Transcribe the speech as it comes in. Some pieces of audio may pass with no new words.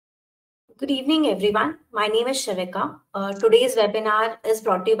Good evening, everyone. My name is Shavika. Today's webinar is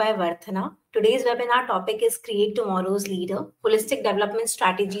brought to you by Varthana. Today's webinar topic is Create Tomorrow's Leader, Holistic Development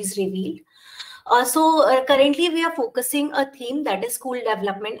Strategies Revealed. Currently we are focusing a theme that is school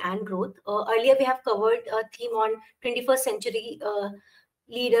development and growth. Earlier we have covered a theme on 21st century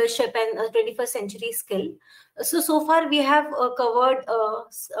leadership and 21st century skill. So far we have covered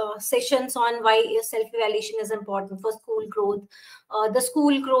sessions on why self-evaluation is important for school growth, the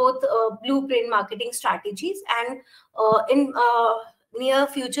school growth blueprint marketing strategies, and in near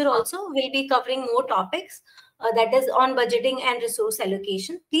future also we'll be covering more topics that is on budgeting and resource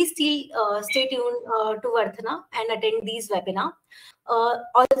allocation. Please still stay tuned to Varthana and attend these webinars.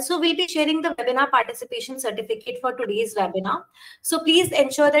 Also, we'll be sharing the webinar participation certificate for today's webinar. So please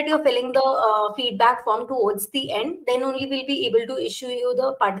ensure that you're filling the feedback form towards the end. Then only we'll be able to issue you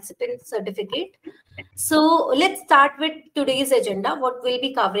the participant certificate. So let's start with today's agenda, what we'll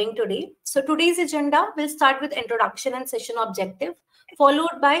be covering today. So today's agenda will start with introduction and session objective,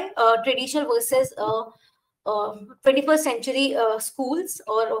 followed by traditional versus 21st century schools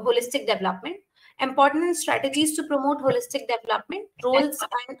or holistic development, important strategies to promote holistic development, roles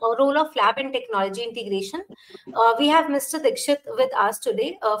and role of lab and technology integration. We have Mr. Dikshit with us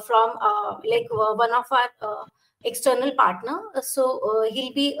today from one of our external partner.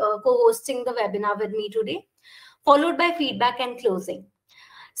 He'll be co-hosting the webinar with me today, followed by feedback and closing.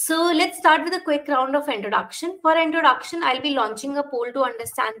 So let's start with a quick round of introduction. For introduction, I'll be launching a poll to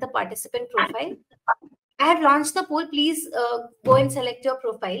understand the participant profile. I have launched the poll. Please go and select your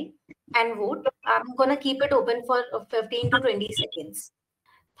profile and vote. I'm going to keep it open for 15 to 20 seconds.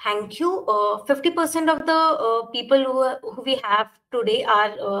 Thank you. 50% of the people who we have today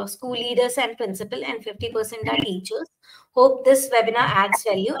are school leaders and principal, and 50% are teachers. Hope this webinar adds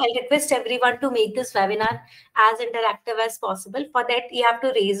value. I request everyone to make this webinar as interactive as possible. For that, you have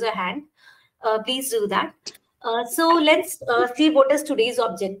to raise your hand. Please do that. So let's see what is today's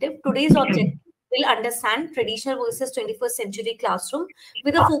objective. Today's objective will understand traditional versus 21st century classroom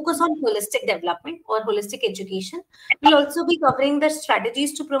with a focus on holistic development or holistic education. We'll also be covering the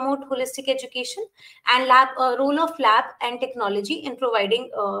strategies to promote holistic education and role of lab and technology in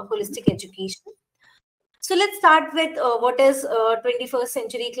providing holistic education. So let's start with what is 21st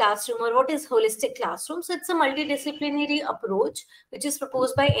century classroom or what is holistic classroom. So it's a multidisciplinary approach which is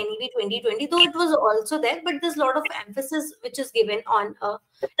proposed by NEP 2020, though it was also there, but there's a lot of emphasis which is given on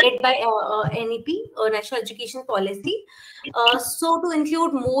led by NEP, National Education Policy. So to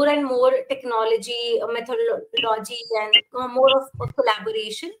include more and more technology, methodology, and more of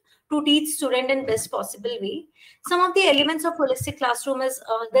collaboration to teach student in best possible way. Some of the elements of holistic classroom is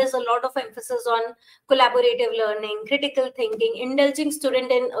there's a lot of emphasis on collaborative learning, critical thinking, indulging student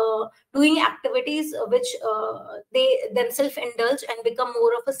in doing activities which they themselves indulge and become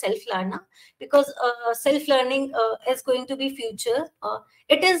more of a self-learner, because self-learning is going to be future.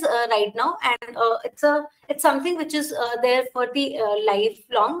 It is right now, and it's something which is there for the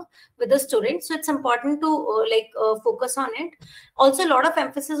lifelong with the students. So it's important to focus on it. Also, a lot of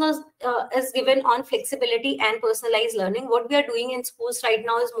emphasis is given on flexibility and personalized learning. What we are doing in schools right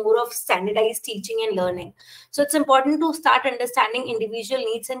now is more of standardized teaching and learning. So it's important to start understanding individual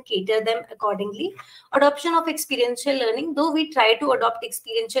needs and cater them accordingly. Adoption of experiential learning, though we try to adopt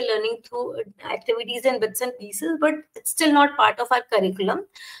experiential learning through activities and bits and pieces, but it's still not part of our curriculum.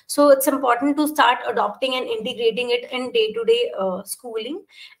 So it's important to start adopting and integrating it in day-to-day schooling,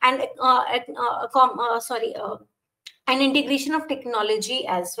 and and integration of technology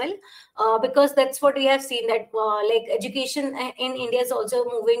as well, because that's what we have seen, that like education in India is also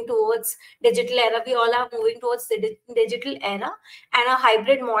moving towards digital era. We all are moving towards the digital era, and a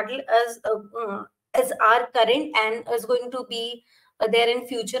hybrid model is our current and is going to be there in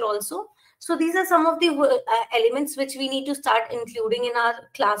future also. So these are some of the elements which we need to start including in our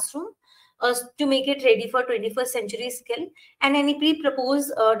classroom to make it ready for 21st century skill. And NEP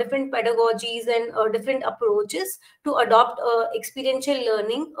propose different pedagogies and different approaches to adopt experiential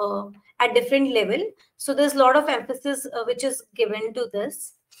learning at different level. So there's a lot of emphasis which is given to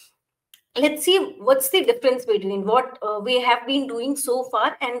this. Let's see what's the difference between what we have been doing so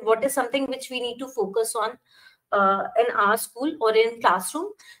far and what is something which we need to focus on in our school or in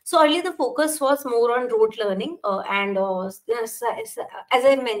classroom. So earlier the focus was more on rote learning and as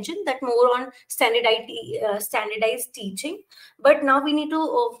I mentioned, that more on standardized teaching. But now we need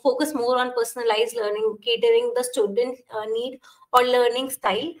to focus more on personalized learning, catering the student need or learning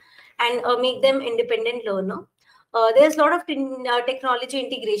style, and make them independent learner. There's a lot of technology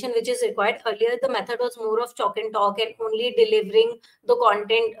integration which is required. Earlier, the method was more of chalk and talk and only delivering the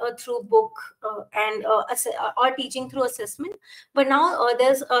content through book or teaching through assessment. But now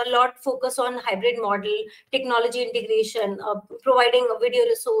there's a lot focus on hybrid model, technology integration, providing video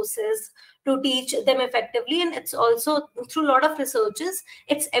resources to teach them effectively. And it's also through a lot of researches,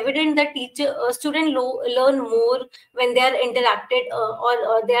 it's evident that students learn more when they are interacted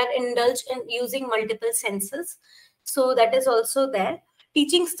or they are indulged in using multiple senses. So that is also there.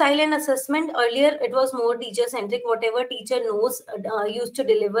 Teaching style and assessment, earlier it was more teacher centric, whatever teacher knows used to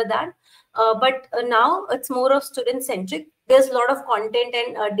deliver that. But now it's more of student centric. There's a lot of content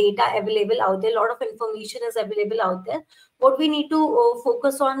and data available out there. A lot of information is available out there. What we need to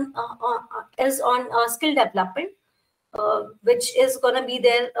focus on is on skill development, which is going to be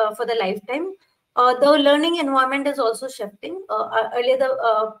there for the lifetime. The learning environment is also shifting. Earlier,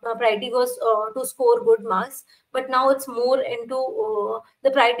 the priority was to score good marks, but now it's more into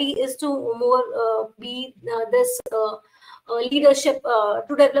the priority is to more be this leadership,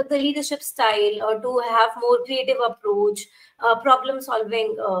 to develop the leadership style, or to have more creative approach, problem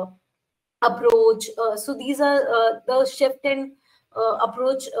solving approach. So these are the shift in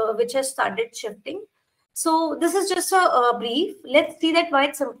approach which has started shifting. So this is just a brief. Let's see that why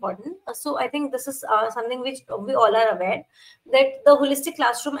it's important. So I think this is something which we all are aware, that the holistic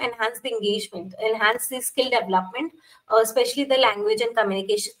classroom enhance the engagement, enhance the skill development, especially the language and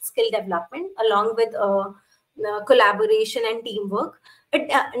communication skill development, along with collaboration and teamwork. It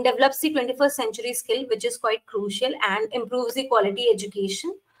develops the 21st century skill, which is quite crucial, and improves the quality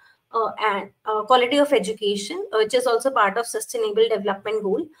education. And quality of education, which is also part of sustainable development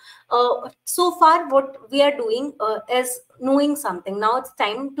goal. So far, what we are doing is knowing something. Now it's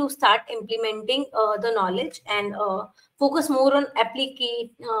time to start implementing the knowledge and focus more on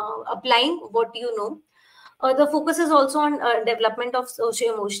applying what you know. The focus is also on development of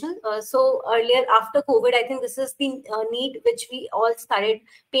socio-emotional. So earlier, after COVID, I think this is the need which we all started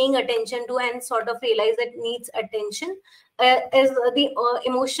paying attention to and sort of realize that needs attention, is the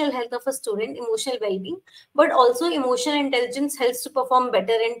emotional health of a student, emotional well-being, but also emotional intelligence helps to perform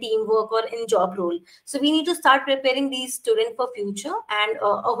better in teamwork or in job role. So we need to start preparing these students for future, and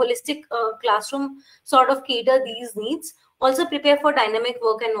a holistic classroom sort of cater these needs. Also prepare for dynamic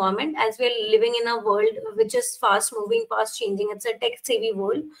work environment, as we're living in a world which is fast moving, fast changing. It's a tech savvy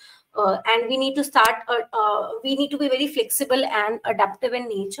world. And we need to we need to be very flexible and adaptive in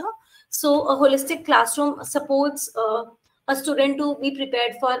nature. So a holistic classroom supports a student to be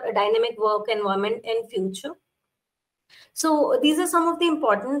prepared for a dynamic work environment in future. So these are some of the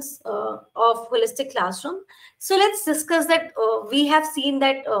importance of holistic classroom. So let's discuss that. We have seen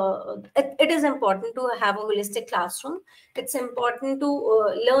that it is important to have a holistic classroom. It's important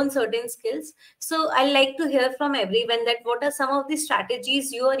to learn certain skills. So I'd like to hear from everyone that what are some of the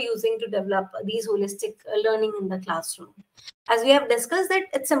strategies you are using to develop these holistic learning in the classroom. As we have discussed that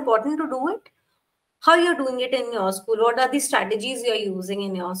it's important to do it, how you're doing it in your school, what are the strategies you're using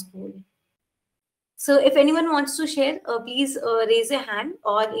in your school. So if anyone wants to share, please raise your hand,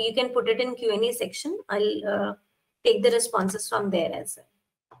 or you can put it in Q&A section. I'll take the responses from there as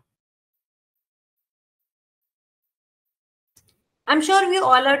well. I'm sure we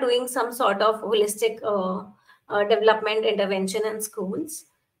all are doing some sort of holistic development intervention in schools.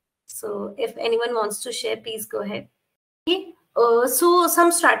 So if anyone wants to share, please go ahead. Okay. So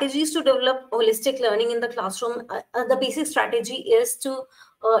some strategies to develop holistic learning in the classroom. The basic strategy is to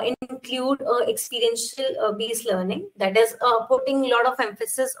include experiential based learning, that is putting a lot of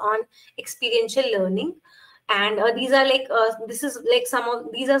emphasis on experiential learning. And these are like these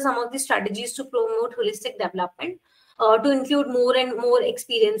are some of the strategies to promote holistic development. To include more and more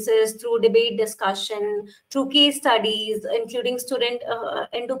experiences through debate, discussion, through case studies, including student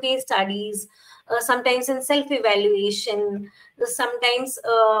into case studies, sometimes in self-evaluation, sometimes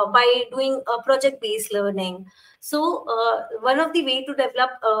by doing project-based learning. So one of the way to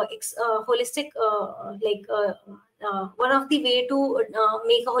develop holistic, one of the way to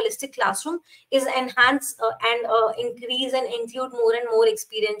make a holistic classroom is enhance and increase and include more and more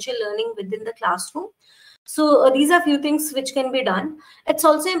experiential learning within the classroom. So these are few things which can be done. It's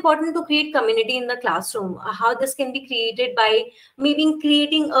also important to create community in the classroom. How this can be created by maybe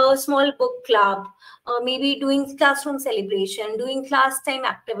creating a small book club, maybe doing classroom celebration, doing class time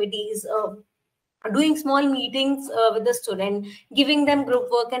activities, doing small meetings with the student, giving them group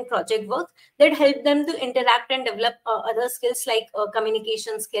work and project work that help them to interact and develop other skills like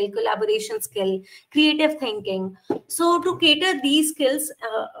communication skill, collaboration skill, creative thinking. So to cater these skills,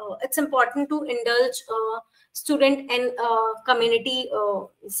 it's important to indulge student and community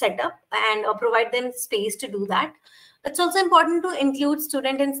setup, and provide them space to do that. It's also important to include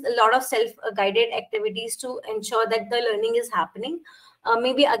student in a lot of self-guided activities to ensure that the learning is happening.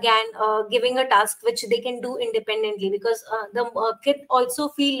 Maybe again giving a task which they can do independently, because the kid also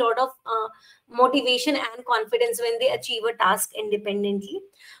feel a lot of motivation and confidence when they achieve a task independently.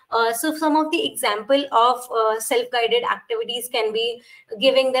 So some of the example of self-guided activities can be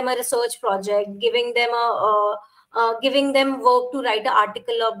giving them a research project, giving them work to write an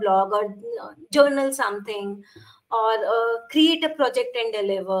article or blog, or journal something, or create a project and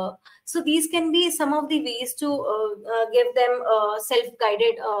deliver. So these can be some of the ways to give them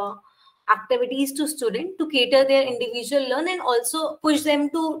self-guided activities to student to cater their individual learn, and also push them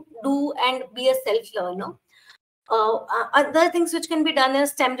to do and be a self-learner. Other things which can be done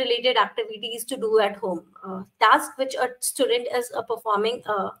is STEM related activities to do at home, tasks which a student is performing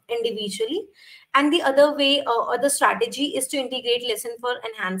individually. And the other way or the strategy is to integrate lesson for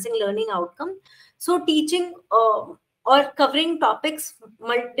enhancing learning outcome. So teaching or covering topics,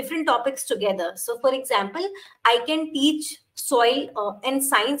 different topics together. So for example, I can teach soil and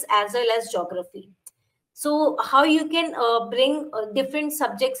science as well as geography. So how you can bring different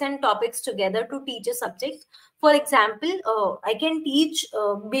subjects and topics together to teach a subject. For example, I can teach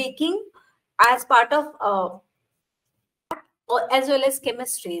baking as part of or as well as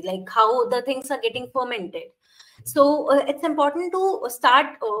chemistry, like how the things are getting fermented. So it's important to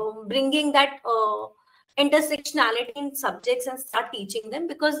start bringing that intersectionality in subjects and start teaching them,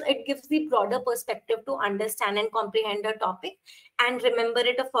 because it gives the broader perspective to understand and comprehend a topic and remember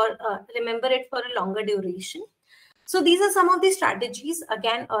it for a longer duration. So these are some of the strategies,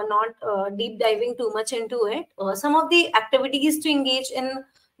 again, not deep diving too much into it. Some of the activities to engage in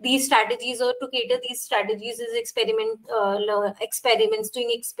these strategies or to cater these strategies is experiments,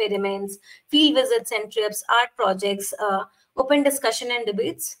 doing experiments, field visits and trips, art projects, open discussion and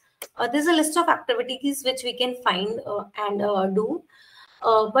debates. There's a list of activities which we can find and do.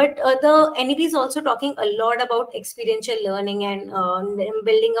 But the NEP is also talking a lot about experiential learning and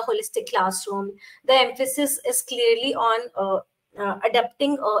building a holistic classroom. The emphasis is clearly on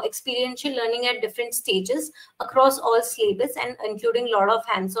adapting experiential learning at different stages across all syllabus, and including a lot of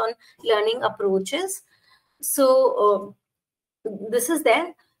hands-on learning approaches. So this is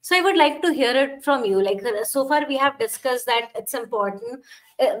there. So I would like to hear it from you. Like so far we have discussed that it's important.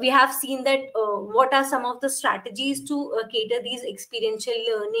 We have seen that what are some of the strategies to cater these experiential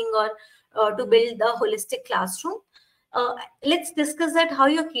learning, or to build a holistic classroom. Let's discuss that how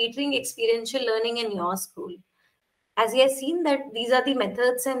you're catering experiential learning in your school. As you have seen that these are the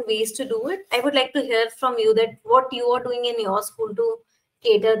methods and ways to do it, I would like to hear from you that what you are doing in your school to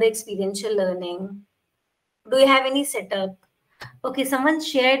cater the experiential learning. Do you have any setup? Okay, someone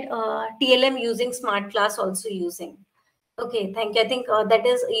shared TLM using smart class also using. Okay, thank you. I think that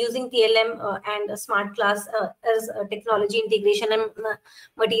is using TLM and smart class as technology integration and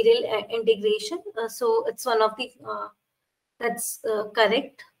material integration. So it's one of the, that's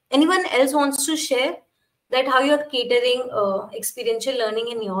correct. Anyone else wants to share that how you're catering experiential learning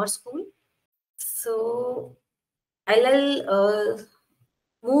in your school? So I'll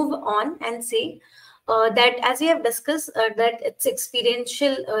move on and say that as we have discussed that it's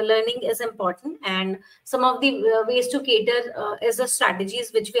experiential learning is important, and some of the ways to cater is the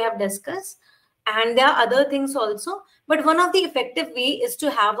strategies which we have discussed, and there are other things also, but one of the effective way is to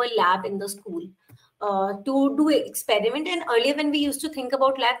have a lab in the school to do experiment. And earlier when we used to think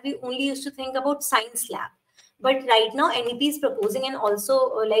about lab, we only used to think about science lab, but right now NEP is proposing, and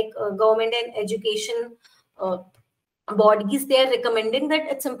also government and education bodies, they are recommending that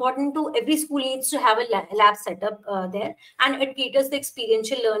it's important to every school needs to have a lab setup there, and it caters the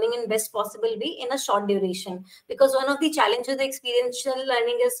experiential learning in best possible way in a short duration, because one of the challenges of the experiential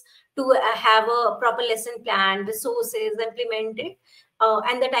learning is to have a proper lesson plan, resources implemented,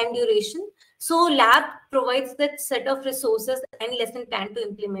 and the time duration. So lab provides that set of resources and lesson plan to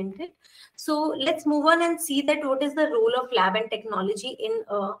implement it. So let's move on and see that what is the role of lab and technology in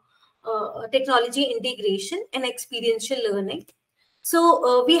technology integration and experiential learning.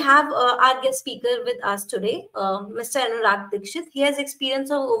 So we have our guest speaker with us today, Mr. Anurag Dikshit. He has experience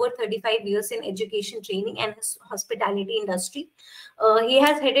of over 35 years in education training and hospitality industry. He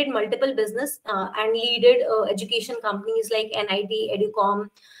has headed multiple business and leaded education companies like NIT, Educom,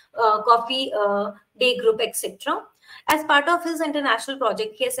 Coffee Day Group, etc. As part of his international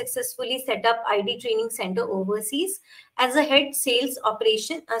project, he has successfully set up ID Training Center overseas. As a head sales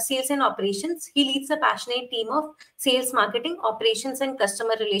and operations, he leads a passionate team of sales, marketing, operations, and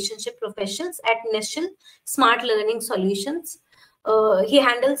customer relationship professionals at Nestle Smart Learning Solutions. He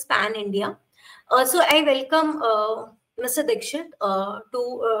handles Pan India. So I welcome Mr. Dixit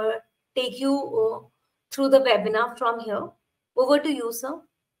to take you through the webinar from here. Over to you, sir.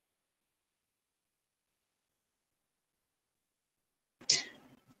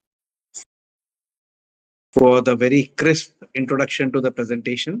 For the very crisp introduction to the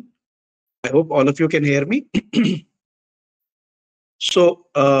presentation. I hope all of you can hear me. so,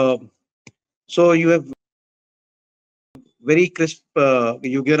 so you have very crisp.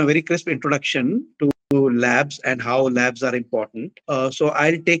 You given a very crisp introduction to labs and how labs are important. So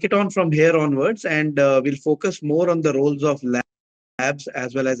I'll take it on from here onwards, and we'll focus more on the roles of labs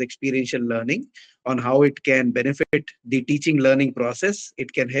as well as experiential learning, on how it can benefit the teaching learning process.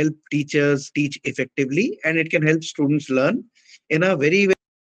 It can help teachers teach effectively, and it can help students learn in a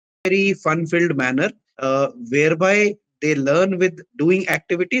very fun-filled manner, whereby they learn with doing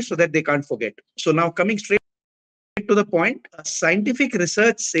activities so that they can't forget. So now coming straight to the point, scientific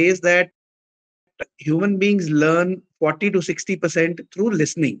research says that human beings learn 40 to 60% through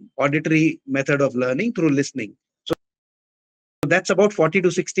listening, auditory method of learning through listening. So that's about 40 to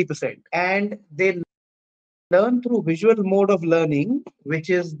 60%. And they learn through visual mode of learning, which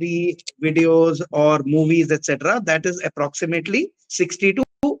is the videos or movies, etc. That is approximately 60 to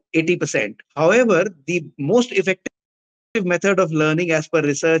 80%. However, the most effective method of learning as per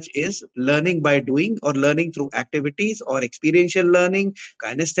research is learning by doing, or learning through activities, or experiential learning,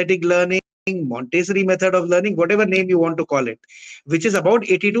 kinesthetic learning, Montessori method of learning, whatever name you want to call it, which is about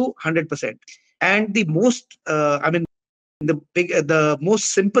 80 to 100%. And the most, the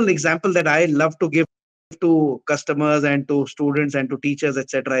most simple example that I love to give to customers and to students and to teachers,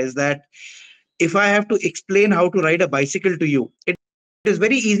 etc., is that if I have to explain how to ride a bicycle to you, it is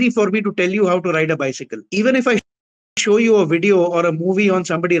very easy for me to tell you how to ride a bicycle. Even if I show you a video or a movie on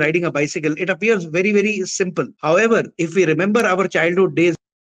somebody riding a bicycle, it appears very simple. However, if we remember our childhood days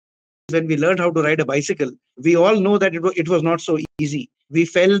when we learned how to ride a bicycle, we all know that it was not so easy. We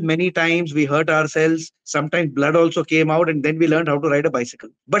fell many times, we hurt ourselves, sometimes blood also came out, and then we learned how to ride a bicycle.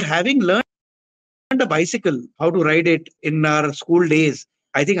 But having learned a bicycle, how to ride it in our school days,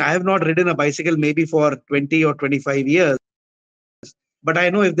 I think I have not ridden a bicycle maybe for 20 or 25 years. But I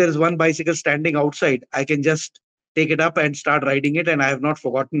know if there is one bicycle standing outside, I can just take it up and start riding it. And I have not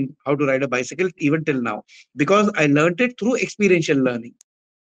forgotten how to ride a bicycle even till now, because I learned it through experiential learning.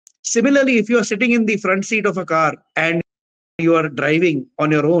 Similarly, if you are sitting in the front seat of a car and you are driving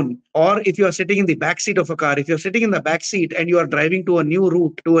on your own, or if you are sitting in the back seat of a car, if you're sitting in the back seat and you are driving to a new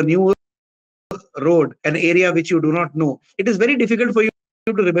route, to a new road, an area which you do not know, it is very difficult for you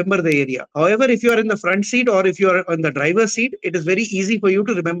to remember the area. However, if you are in the front seat or if you are on the driver's seat, it is very easy for you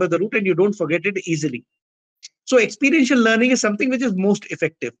to remember the route and you don't forget it easily. So experiential learning is something which is most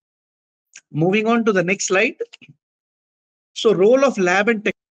effective. Moving on to the next slide. So role of lab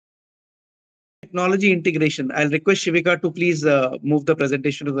and technology integration. I'll request Shivika to please move the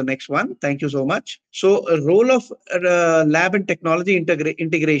presentation to the next one. Thank you so much. So role of lab and technology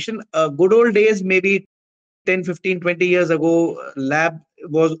integration. Good old days, maybe 10, 15, 20 years ago, lab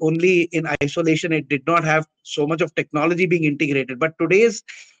was only in isolation. It did not have so much of technology being integrated. But today's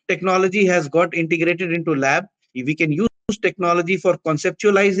technology has got integrated into lab. We can use technology for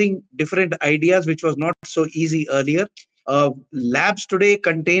conceptualizing different ideas, which was not so easy earlier. Labs today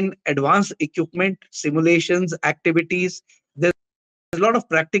contain advanced equipment, simulations, activities. There's a lot of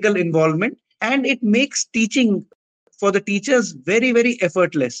practical involvement, and it makes teaching for the teachers very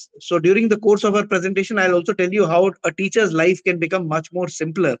effortless. So during the course of our presentation, I'll also tell you how a teacher's life can become much more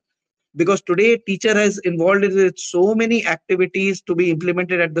simpler, because today teacher has involved in so many activities to be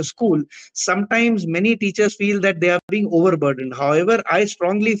implemented at the school. Sometimes many teachers feel that they are being overburdened. However, I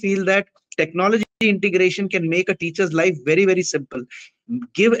strongly feel that technology integration can make a teacher's life very simple.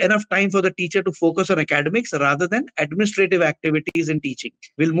 Give enough time for the teacher to focus on academics rather than administrative activities in teaching.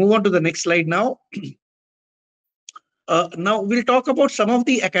 We'll move on to the next slide now. Now we'll talk about some of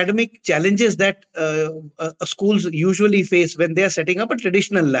the academic challenges that schools usually face when they are setting up a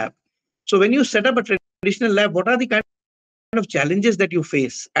traditional lab. So when you set up a traditional lab, what are the kind of challenges that you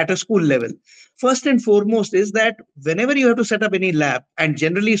face at a school level? First and foremost is that whenever you have to set up any lab, and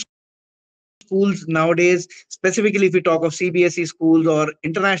generally schools nowadays, specifically if we talk of CBSE schools or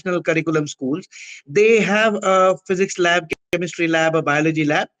international curriculum schools, they have a physics lab, chemistry lab, a biology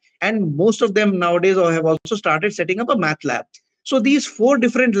lab, and most of them nowadays have also started setting up a math lab. So these four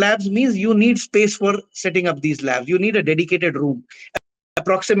different labs means you need space for setting up these labs. You need a dedicated room,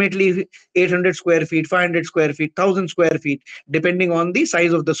 approximately 800 square feet, 500 square feet, 1000 square feet, depending on the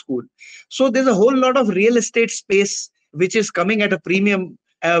size of the school. So there's a whole lot of real estate space which is coming at a premium,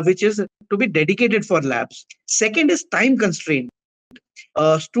 which is to be dedicated for labs. Second is time constraint.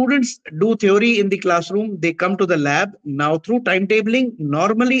 Students do theory in the classroom, they come to the lab. Now, through timetabling,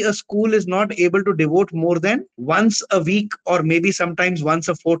 normally a school is not able to devote more than once a week or maybe sometimes once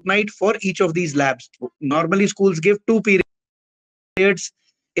a fortnight for each of these labs. Normally, schools give 2 periods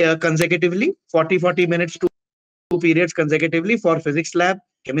consecutively, 40 minutes, 2 periods consecutively for physics lab,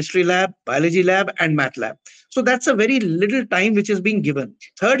 chemistry lab, biology lab, and math lab. So that's a very little time which is being given.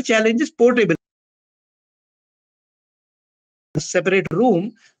 Third challenge is portability. Separate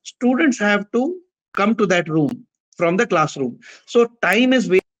room, students have to come to that room from the classroom. So time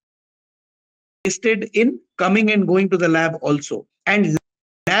is wasted in coming and going to the lab also. And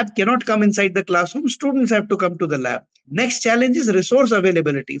lab cannot come inside the classroom. Students have to come to the lab. Next challenge is resource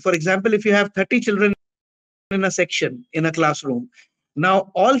availability. For example, if you have 30 children in a section in a classroom,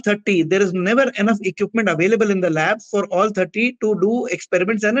 now all 30, there is never enough equipment available in the lab for all 30 to do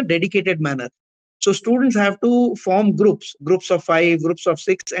experiments in a dedicated manner. So students have to form groups of 5, groups of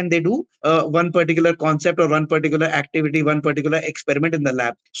 6, and they do one particular concept or one particular activity, one particular experiment in the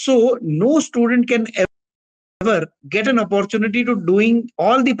lab. So no student can ever get an opportunity to doing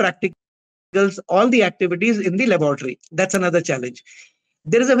all the practicals, all the activities in the laboratory. That's another challenge.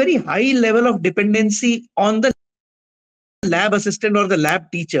 There is a very high level of dependency on the lab assistant or the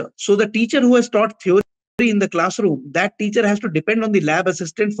lab teacher. So the teacher who has taught theory in the classroom, that teacher has to depend on the lab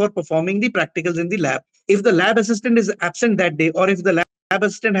assistant for performing the practicals in the lab. If the lab assistant is absent that day, or if the lab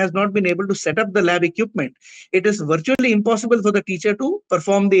assistant has not been able to set up the lab equipment, it is virtually impossible for the teacher to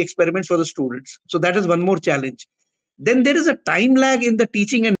perform the experiments for the students. So that is one more challenge. Then there is a time lag in the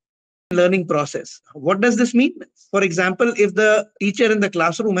teaching and learning process. What does this mean? For example, if the teacher in the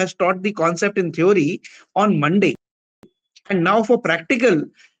classroom has taught the concept in theory on Monday, and now for practical,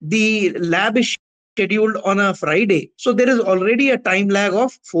 the lab is scheduled on a Friday. So there is already a time lag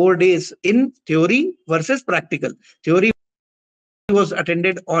of 4 days in theory versus practical. Theory was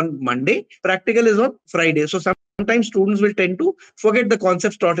attended on Monday, practical is on Friday. So sometimes students will tend to forget the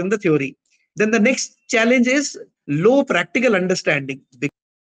concepts taught in the theory. Then the next challenge is low practical understanding.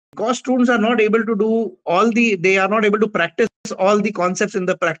 Because students are not able to do they are not able to practice all the concepts in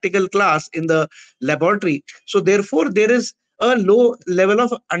the practical class in the laboratory. So therefore, there is a low level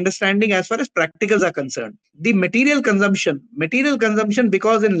of understanding as far as practicals are concerned. The material consumption,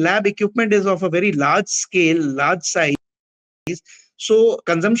 because in lab equipment is of a very large scale, large size. So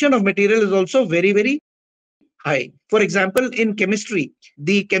consumption of material is also very, very high. For example, in chemistry,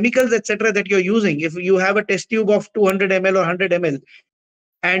 the chemicals, etc., that you're using, if you have a test tube of 200 ml or 100 ml,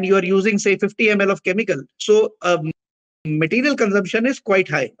 and you are using, say, 50 ml of chemical, so material consumption is quite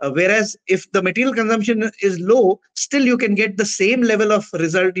high. Whereas if the material consumption is low, still you can get the same level of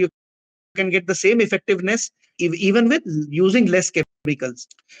result. You can get the same effectiveness even with using less chemicals.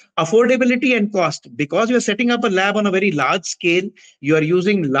 Affordability and cost. Because you are setting up a lab on a very large scale, you are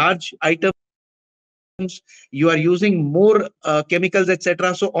using large items, you are using more chemicals,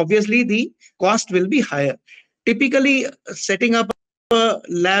 etc. So obviously the cost will be higher. Typically, setting up a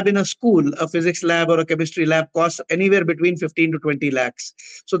lab in a school, a physics lab or a chemistry lab, costs anywhere between 15 to 20 lakhs.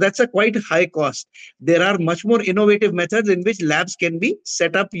 So that's a quite high cost. There are much more innovative methods in which labs can be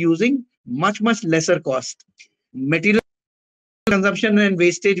set up using much, much lesser cost. Material consumption and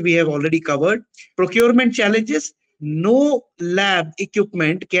wastage we have already covered. Procurement challenges. No lab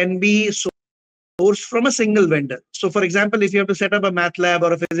equipment can be sourced from a single vendor. So for example, if you have to set up a math lab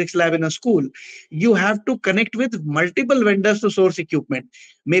or a physics lab in a school, you have to connect with multiple vendors to source equipment.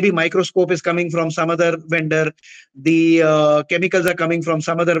 Maybe microscope is coming from some other vendor, the chemicals are coming from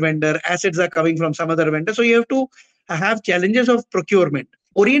some other vendor, acids are coming from some other vendor. So you have to have challenges of procurement.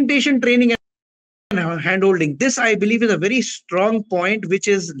 Orientation, training, and handholding. This, I believe, is a very strong point which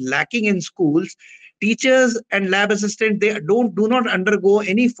is lacking in schools. Teachers and lab assistants, they do not undergo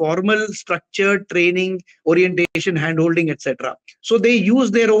any formal structured training, orientation, handholding, etc. So they use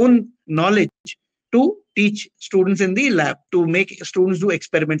their own knowledge to teach students in the lab, to make students do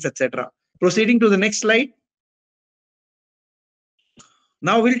experiments, etc. Proceeding to the next slide.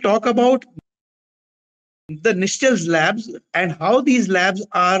 Now we'll talk about the Nischel's labs and how these labs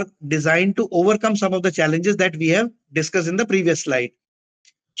are designed to overcome some of the challenges that we have discussed in the previous slide.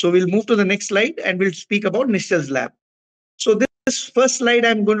 So we'll move to the next slide and we'll speak about Nischel's lab. So this first slide,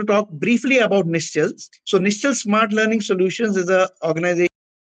 I'm going to talk briefly about Nischel's. So Nischel Smart Learning Solutions is an organization,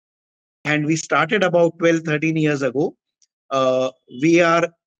 and we started about 12, 13 years ago. We are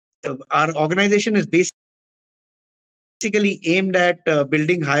Our organization is basically aimed at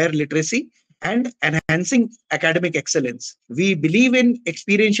building higher literacy and enhancing academic excellence. We believe in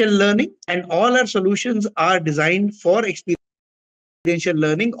experiential learning, and all our solutions are designed for experiential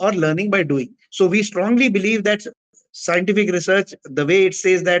learning or learning by doing. So we strongly believe that scientific research, the way it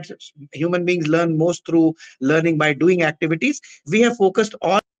says that human beings learn most through learning by doing activities, we have focused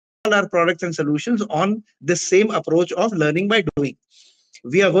all our products and solutions on this same approach of learning by doing.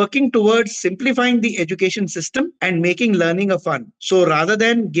 We are working towards simplifying the education system and making learning a fun. So rather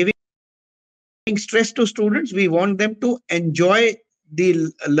than giving stress to students, we want them to enjoy the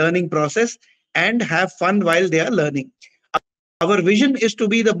learning process and have fun while they are learning. Our vision is to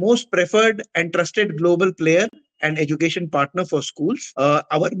be the most preferred and trusted global player and education partner for schools.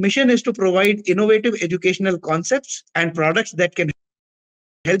 Our mission is to provide innovative educational concepts and products that can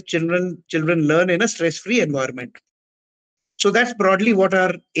help children learn in a stress-free environment. So that's broadly what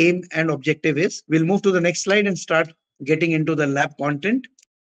our aim and objective is. We'll move to the next slide and start getting into the lab content.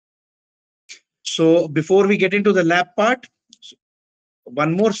 So before we get into the lab part,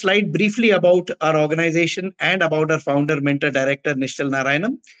 one more slide briefly about our organization and about our founder, mentor, director, Nishchal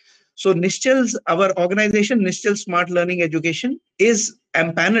Narayanam. So Nischal's, our organization, Nischal Smart Learning Education, is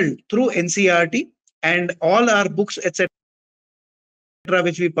empaneled through NCERT, and all our books, etc.,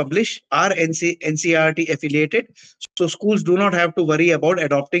 which we publish are NCERT affiliated. So schools do not have to worry about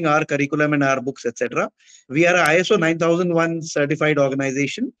adopting our curriculum and our books, etc. We are a ISO 9001 certified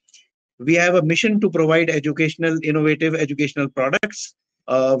organization. We have a mission to provide innovative educational products.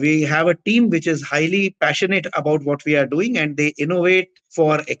 We have a team which is highly passionate about what we are doing, and they innovate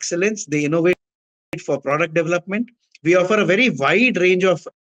for excellence. They innovate for product development. We offer a very wide range of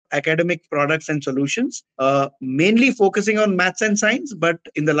academic products and solutions, mainly focusing on maths and science. But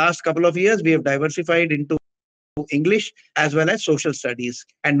in the last couple of years, we have diversified into English as well as social studies.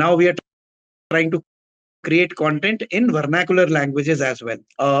 And now we are trying to create content in vernacular languages as well.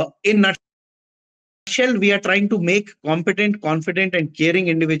 In nutshell, we are trying to make competent, confident, and caring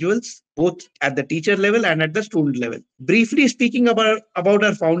individuals, both at the teacher level and at the student level. Briefly speaking about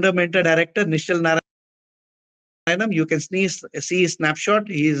our founder, mentor, director, Nishchal Narayanam, you can see his snapshot.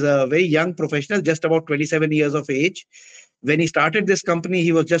 He is a very young professional, just about 27 years of age. When he started this company,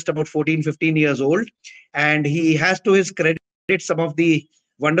 he was just about 14, 15 years old. And he has to his credit some of the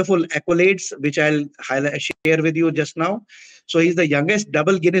wonderful accolades, which I'll share with you just now. So he's the youngest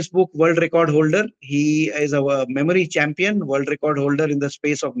double Guinness Book World Record holder. He is a memory champion, world record holder in the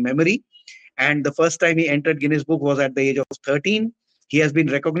space of memory. And the first time he entered Guinness Book was at the age of 13. He has been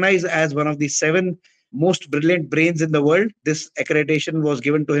recognized as one of the 7 most brilliant brains in the world. This accreditation was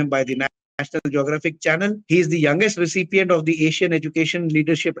given to him by the National Geographic Channel. He is the youngest recipient of the Asian Education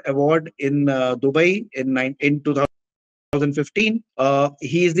Leadership Award in Dubai in 2015.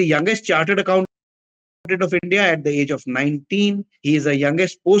 He is the youngest chartered accountant of India at the age of 19. He is the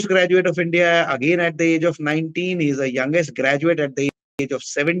youngest postgraduate of India, again at the age of 19. He is the youngest graduate at the age of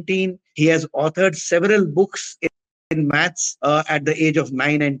 17. He has authored several books in maths at the age of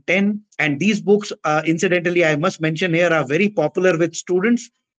 9 and 10. And these books, incidentally, I must mention here, are very popular with students,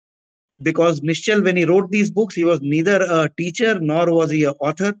 because Nishchal, when he wrote these books, he was neither a teacher nor was he an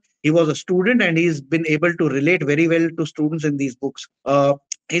author. He was a student, and he's been able to relate very well to students in these books.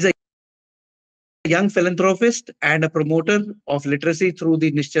 He's a young philanthropist and a promoter of literacy through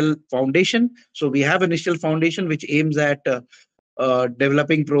the Nishchal Foundation. So we have a Nishchal Foundation which aims at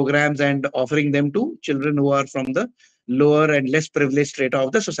developing programs and offering them to children who are from the lower and less privileged strata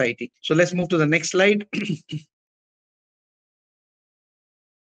of the society. So let's move to the next slide.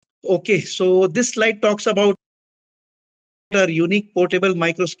 Okay, so this slide talks about our unique portable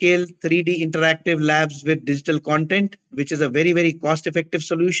microscale 3D interactive labs with digital content, which is a very, very cost-effective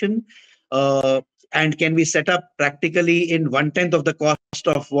solution and can be set up practically in 1/10 of the cost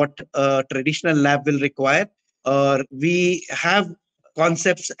of what a traditional lab will require. We have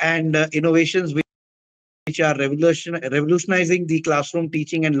concepts and innovations which are revolutionizing the classroom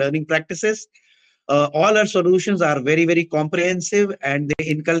teaching and learning practices. All our solutions are very, very comprehensive, and they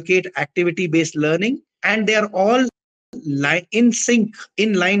inculcate activity-based learning, and they are all in sync,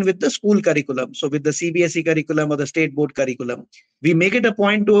 in line with the school curriculum. So with the CBSE curriculum or the state board curriculum, we make it a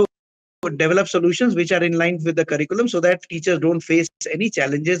point to develop solutions which are in line with the curriculum so that teachers don't face any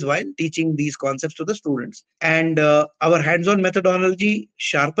challenges while teaching these concepts to the students. And our hands-on methodology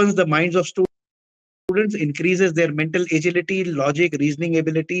sharpens the minds of students, increases their mental agility, logic, reasoning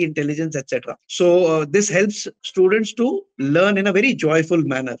ability, intelligence, etc. So this helps students to learn in a very joyful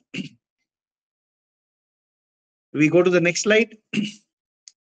manner. We go to the next slide.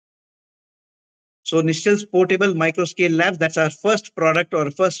 So Nishchal's portable microscale labs, that's our first product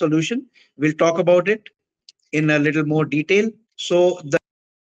or first solution. We'll talk about it in a little more detail. So the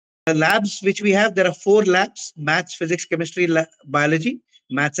labs which we have, there are 4 labs: maths, physics, chemistry, biology,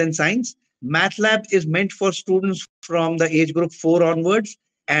 maths and science. Math lab is meant for students from the age group 4 onwards,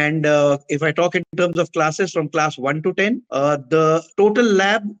 And if I talk in terms of classes from class 1 to 10, the total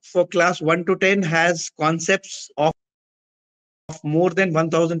lab for class 1 to 10 has concepts of more than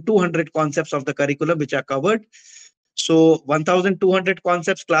 1,200 concepts of the curriculum which are covered. So 1,200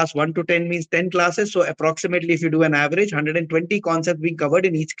 concepts, class 1 to 10 means 10 classes. So approximately, if you do an average, 120 concepts being covered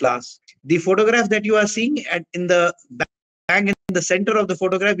in each class. The photograph that you are seeing in the bang in the center of the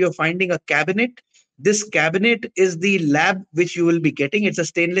photograph, you're finding a cabinet. This cabinet is the lab which you will be getting. It's a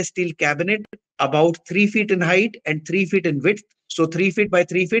stainless steel cabinet about 3 feet in height and 3 feet in width. So 3 feet by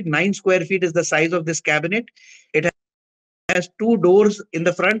 3 feet, 9 square feet is the size of this cabinet. It has two doors in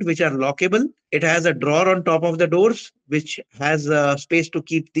the front which are lockable. It has a drawer on top of the doors which has space to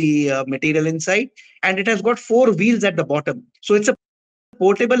keep the material inside, and it has got four wheels at the bottom. So it's a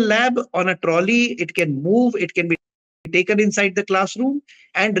portable lab on a trolley. It can move, it can be taken inside the classroom,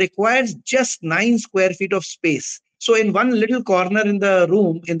 and requires just 9 square feet of space. So in one little corner in the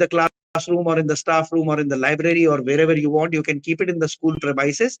room, in the classroom or in the staff room or in the library or wherever you want, you can keep it in the school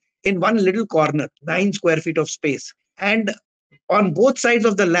premises in one little corner, 9 square feet of space. And on both sides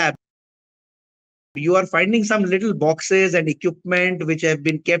of the lab, you are finding some little boxes and equipment which have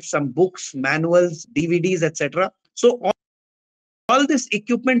been kept, some books, manuals, DVDs, etc. So all this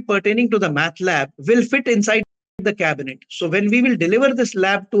equipment pertaining to the math lab will fit inside the cabinet. So when we will deliver this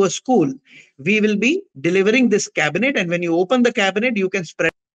lab to a school, we will be delivering this cabinet, and when you open the cabinet, you can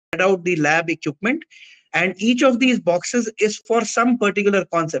spread out the lab equipment, and each of these boxes is for some particular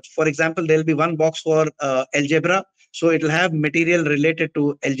concept. For example, there will be one box for algebra, so it will have material related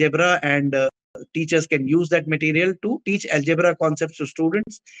to algebra, and teachers can use that material to teach algebra concepts to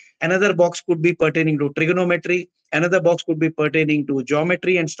students. Another box could be pertaining to trigonometry, another box could be pertaining to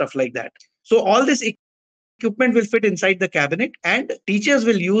geometry and stuff like that. So all this equipment will fit inside the cabinet, and teachers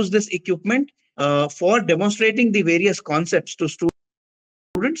will use this equipment for demonstrating the various concepts to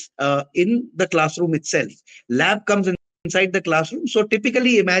students in the classroom itself. Lab comes inside the classroom. So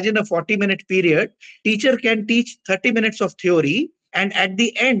typically imagine a 40-minute period. Teacher can teach 30 minutes of theory, and at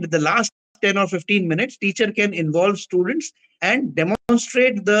the end, the last 10 or 15 minutes, teacher can involve students and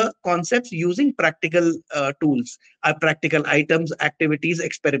demonstrate the concepts using practical tools, practical items, activities,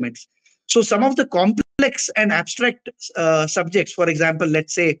 experiments. So some of the complex and abstract subjects, for example,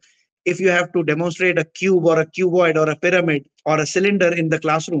 let's say if you have to demonstrate a cube or a cuboid or a pyramid or a cylinder in the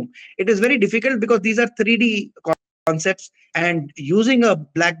classroom, it is very difficult because these are 3D concepts, and using a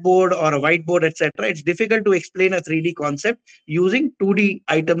blackboard or a whiteboard, etc., it's difficult to explain a 3D concept using 2D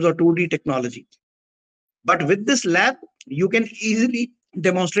items or 2D technology. But with this lab, you can easily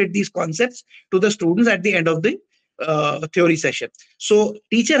demonstrate these concepts to the students at the end of the theory session. So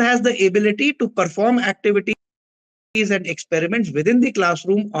teacher has the ability to perform activities and experiments within the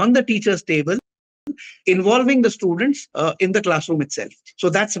classroom on the teacher's table, involving the students in the classroom itself. So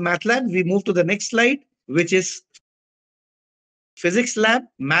that's math lab. We move to the next slide, which is physics lab.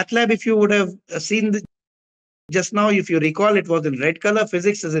 Math lab, if you would have seen just now, if you recall, it was in red color.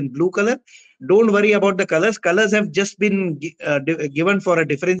 Physics is in blue color. Don't worry about the colors. Colors have just been given for a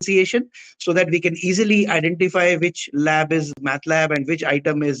differentiation so that we can easily identify which lab is math lab and which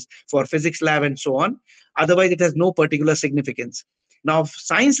item is for physics lab and so on. Otherwise, it has no particular significance. Now,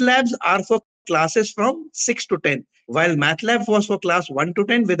 science labs are for classes from 6 to 10, while math lab was for class 1 to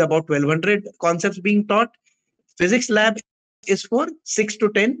 10 with about 1,200 concepts being taught. Physics lab is for 6 to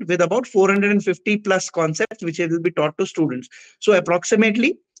 10 with about 450 plus concepts which will be taught to students. So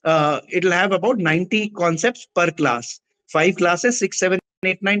approximately it'll have about 90 concepts per class. 5 classes, 6, 7,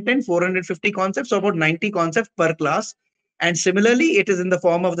 8, 9, 10, 450 concepts, so about 90 concepts per class. And similarly, it is in the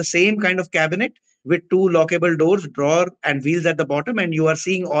form of the same kind of cabinet with two lockable doors, drawer, and wheels at the bottom. And you are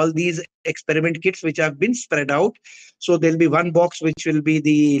seeing all these experiment kits which have been spread out. So there'll be one box which will be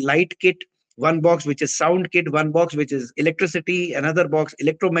the light kit, one box which is sound kit, one box which is electricity, another box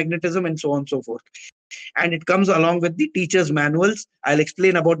electromagnetism, and so on and so forth. And it comes along with the teacher's manuals. I'll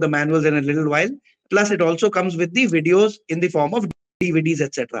explain about the manuals in a little while. Plus, it also comes with the videos in the form of DVDs,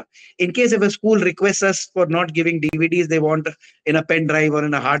 etc. In case if a school requests us for not giving DVDs, they want in a pen drive or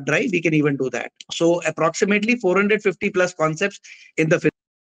in a hard drive, we can even do that. So approximately 450 plus concepts in the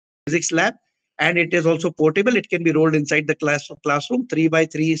physics lab, and it is also portable. It can be rolled inside the classroom, 3 by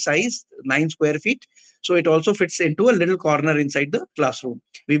 3 size, 9 square feet. So it also fits into a little corner inside the classroom.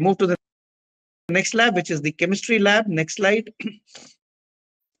 We move to the next lab, which is the chemistry lab. Next slide.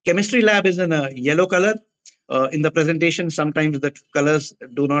 Chemistry lab is in a yellow color. In the presentation, sometimes the colors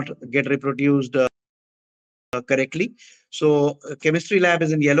do not get reproduced correctly. So chemistry lab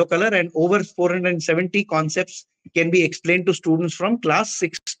is in yellow color, and over 470 concepts can be explained to students from class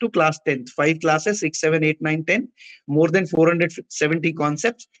 6 to class 10. 5 classes, 6, 7, 8, 9, 10. More than 470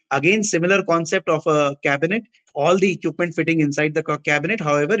 concepts. Again, similar concept of a cabinet. All the equipment fitting inside the cabinet.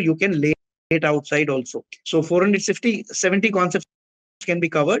 However, you can lay it outside also. So 470 concepts can be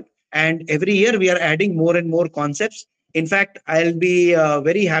covered. And every year we are adding more and more concepts. In fact, I'll be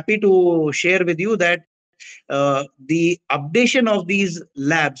very happy to share with you that the updation of these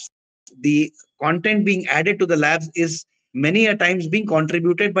labs, the content being added to the labs is many a times being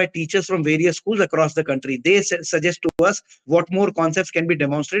contributed by teachers from various schools across the country. They suggest to us what more concepts can be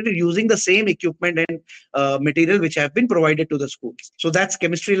demonstrated using the same equipment and material which have been provided to the schools. So that's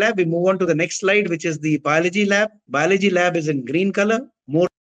chemistry lab. We move on to the next slide, which is the biology lab. Biology lab is in green color. More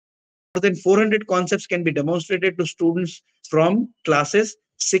than 400 concepts can be demonstrated to students from classes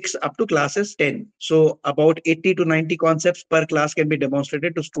 6 up to classes 10. So about 80 to 90 concepts per class can be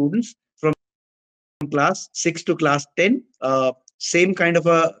demonstrated to students from class 6 to class 10. Same kind of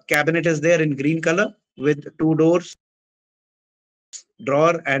a cabinet is there in green color with 2 doors,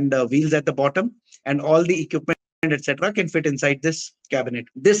 drawer, and wheels at the bottom, and all the equipment, etc., can fit inside this cabinet.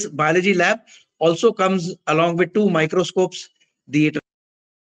 This biology lab also comes along with 2 microscopes, the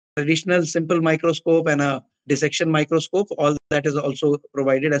traditional simple microscope and a dissection microscope. All that is also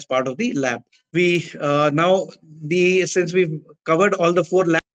provided as part of the lab. We now the since we've covered all the 4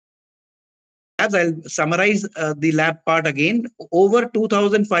 labs, I'll summarize the lab part again. Over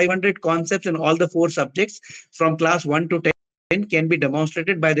 2,500 concepts in all the 4 subjects from class 1 to 10 can be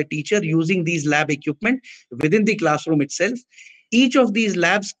demonstrated by the teacher using these lab equipment within the classroom itself. Each of these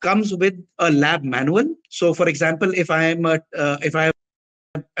labs comes with a lab manual. So, for example, if I'm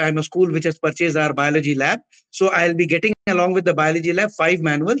a school which has purchased our biology lab, so I'll be getting along with the biology lab 5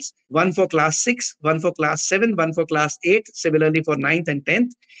 manuals, one for class 6, one for class 7, one for class 8, similarly for 9th and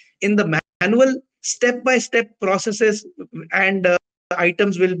 10th. In the manual, step-by-step processes and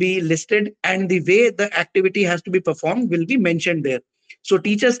items will be listed, and the way the activity has to be performed will be mentioned there. So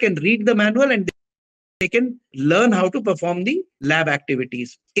teachers can read the manual and they can learn how to perform the lab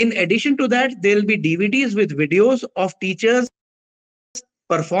activities. In addition to that, there will be DVDs with videos of teachers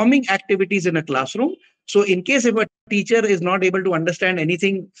performing activities in a classroom. So in case if a teacher is not able to understand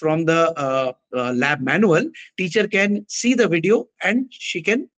anything from the lab manual, teacher can see the video and she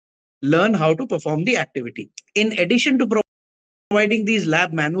can learn how to perform the activity. In addition to providing these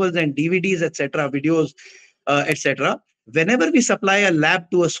lab manuals and DVDs, etc., videos, etc., whenever we supply a lab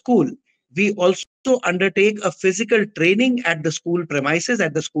to a school, we also undertake a physical training at the school premises,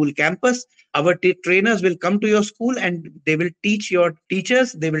 at the school campus. Our trainers will come to your school and they will teach your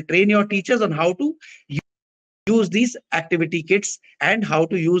teachers, they will train your teachers on how to use these activity kits and how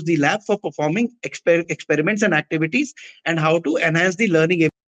to use the lab for performing experiments and activities, and how to enhance the learning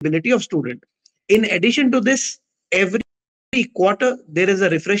ability of student. In addition to this, every quarter there is a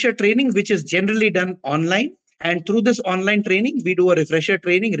refresher training which is generally done online, and through this online training we do a refresher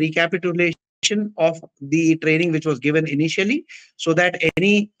training recapitulation of the training which was given initially, so that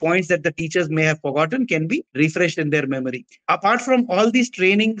any points that the teachers may have forgotten can be refreshed in their memory. Apart from all these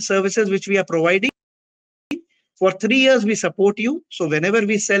training services which we are providing, for 3 years, we support you. So whenever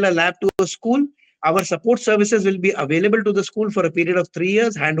we sell a lab to a school, our support services will be available to the school for a period of 3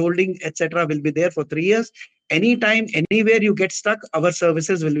 years. Handholding, etc., will be there for 3 years. Anytime, anywhere you get stuck, our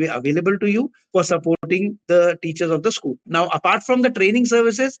services will be available to you for supporting the teachers of the school. Now, apart from the training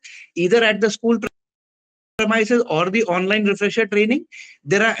services, either at the school premises or the online refresher training,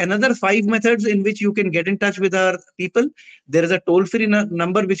 there are another 5 methods in which you can get in touch with our people. There is a toll-free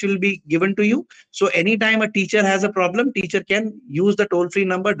number which will be given to you. So anytime a teacher has a problem, teacher can use the toll-free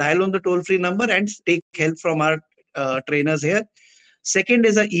number, dial on the toll-free number and take help from our trainers here. Second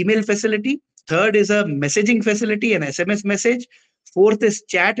is an email facility. Third is a messaging facility, an SMS message. Fourth is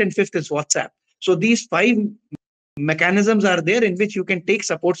chat, and fifth is WhatsApp. So these 5 mechanisms are there in which you can take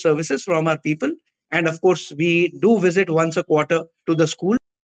support services from our people. And of course, we do visit once a quarter to the school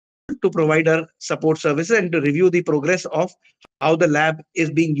to provide our support services and to review the progress of how the lab is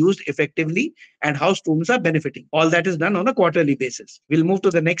being used effectively and how students are benefiting. All that is done on a quarterly basis. We'll move to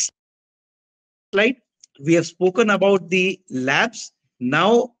the next slide. We have spoken about the labs.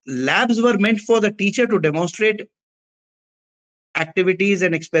 Now, labs were meant for the teacher to demonstrate activities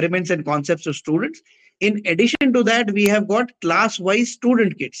and experiments and concepts to students. In addition to that, we have got class-wise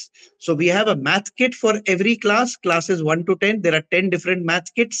student kits. So we have a math kit for every class, classes 1 to 10. There are 10 different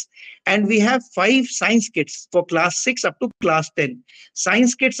math kits. And we have 5 science kits for class 6 up to class 10.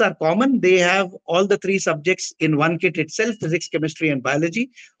 Science kits are common. They have all the 3 subjects in one kit itself, physics, chemistry, and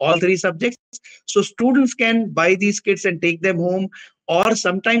biology, all 3 subjects. So students can buy these kits and take them home, or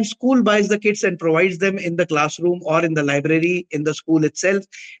sometimes school buys the kits and provides them in the classroom or in the library in the school itself.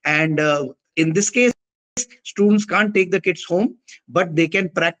 And in this case, students can't take the kits home, but they can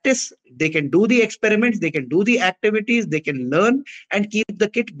practice, they can do the experiments, they can do the activities, they can learn and keep the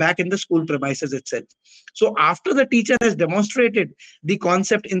kit back in the school premises itself. So after the teacher has demonstrated the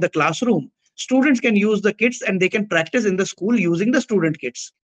concept in the classroom, students can use the kits and they can practice in the school using the student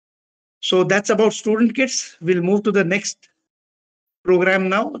kits. So that's about student kits. We'll move to the next program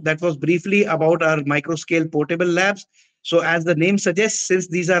now. That was briefly about our microscale portable labs. So as the name suggests, since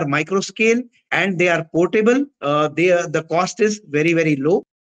these are microscale and they are portable, the cost is very, very low.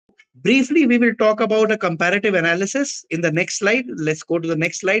 Briefly, we will talk about a comparative analysis in the next slide. Let's go to the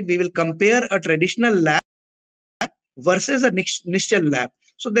next slide. We will compare a traditional lab versus a niche lab.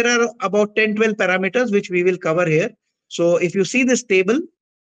 So there are about 10, 12 parameters which we will cover here. So if you see this table,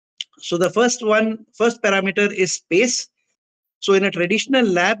 so the first parameter is space. So in a traditional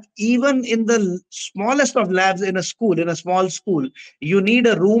lab, even in the smallest of labs in a school, in a small school, you need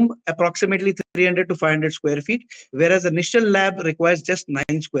a room approximately 300 to 500 square feet, whereas a niche lab requires just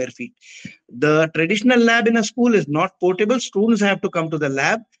 9 square feet. The traditional lab in a school is not portable. Students have to come to the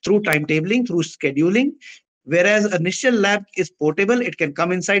lab through timetabling, through scheduling. Whereas a niche lab is portable, it can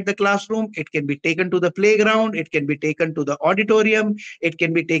come inside the classroom, it can be taken to the playground, it can be taken to the auditorium, it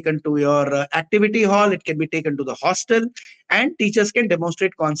can be taken to your activity hall, it can be taken to the hostel, and teachers can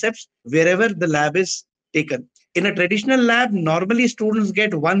demonstrate concepts wherever the lab is taken. In a traditional lab, normally students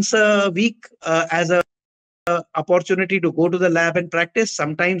get once a week as a opportunity to go to the lab and practice,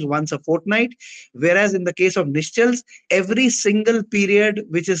 sometimes once a fortnight. Whereas in the case of nischels, every single period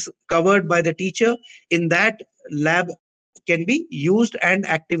which is covered by the teacher in that lab can be used, and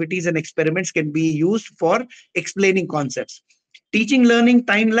activities and experiments can be used for explaining concepts. Teaching learning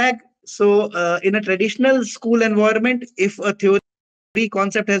time lag. So in a traditional school environment, if a theory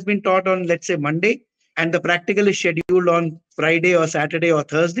concept has been taught on, let's say, Monday, and the practical is scheduled on Friday or Saturday or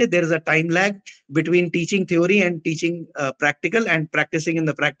Thursday, there is a time lag between teaching theory and teaching practical and practicing in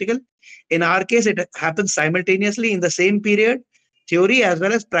the practical. In our case, it happens simultaneously in the same period. Theory as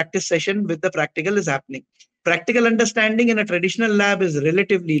well as practice session with the practical is happening. Practical understanding in a traditional lab is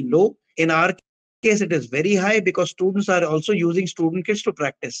relatively low. In our case, it is very high because students are also using student kits to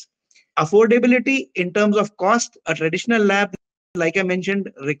practice. Affordability in terms of cost, a traditional lab, like I mentioned,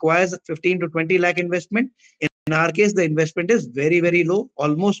 requires 15 to 20 lakh investment. In our case, the investment is very, very low,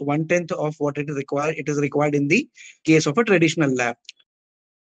 almost 1/10 of what it is required. It is required in the case of a traditional lab.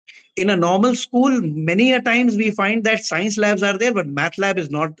 In a normal school, many a times we find that science labs are there, but math lab is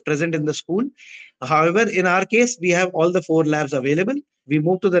not present in the school. However, in our case, we have all the 4 labs available. We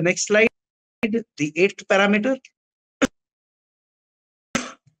move to the next slide, the 8th parameter.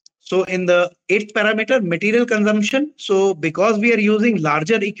 So in the 8th parameter, material consumption. So because we are using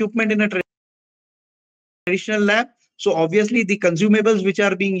larger equipment in a traditional lab, so obviously the consumables which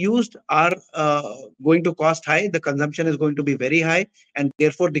are being used are going to cost high. The consumption is going to be very high, and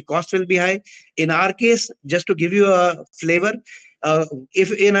therefore the cost will be high. In our case, just to give you a flavor,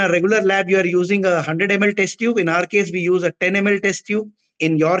 if in a regular lab you are using a 100 ml test tube, in our case we use a 10 ml test tube.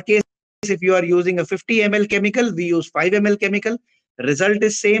 In your case, if you are using a 50 ml chemical, we use 5 ml chemical. Result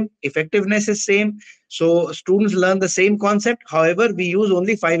is same, effectiveness is same. So students learn the same concept. However, we use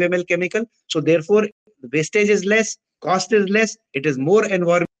only 5 ml chemical. So therefore, wastage is less, cost is less, it is more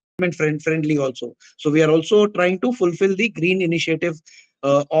environment friendly also. So we are also trying to fulfill the green initiative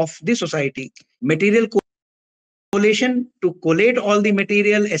of the society. Material collation, to collate all the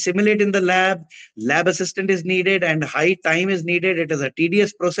material, assimilate in the lab assistant is needed and high time is needed. It is a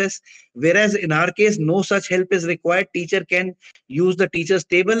tedious process. Whereas in our case, no such help is required. Teacher can use the teacher's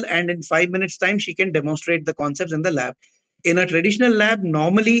table and in 5 minutes time, she can demonstrate the concepts in the lab. In a traditional lab,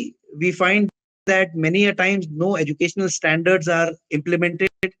 normally we find that many a times no educational standards are implemented.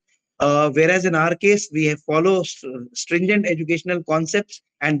 Whereas in our case, we follow stringent educational concepts,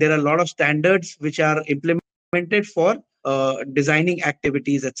 and there are a lot of standards which are implemented for designing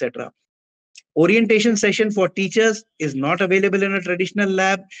activities, etc. Orientation session for teachers is not available in a traditional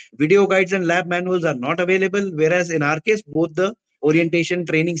lab. Video guides and lab manuals are not available. Whereas in our case, both the orientation,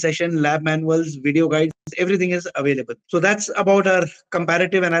 training session, lab manuals, video guides, everything is available. So that's about our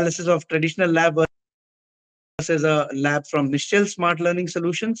comparative analysis of traditional lab versus a lab from Nischel Smart Learning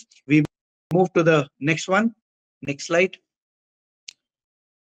Solutions. We move to the next one. Next slide.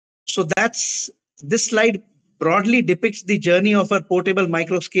 So this slide broadly depicts the journey of our portable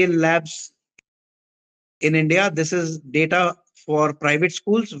microscale labs in India. This is data for private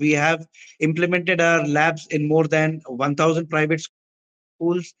schools. We have implemented our labs in more than 1,000 private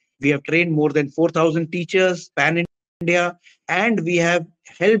schools. We have trained more than 4,000 teachers pan India, and we have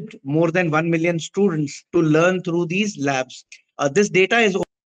helped more than 1 million students to learn through these labs. This data is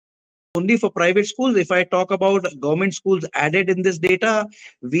only for private schools. If I talk about government schools added in this data,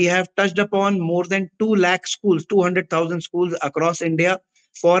 we have touched upon more than 2 lakh schools, 200,000 schools across India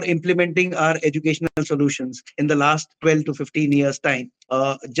for implementing our educational solutions in the last 12 to 15 years time.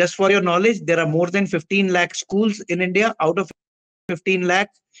 Just for your knowledge, there are more than 15 lakh schools in India. Out of 15 lakh,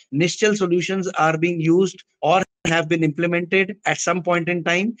 Nischal solutions are being used or have been implemented at some point in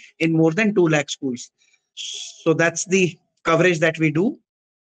time in more than 2 lakh schools. So that's the coverage that we do.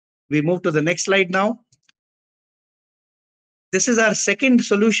 We move to the next slide now. This is our second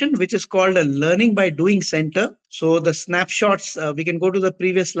solution, which is called a learning by doing center. So the snapshots, we can go to the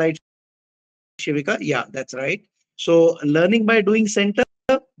previous slide, Shivika. Yeah, that's right. So learning by doing center,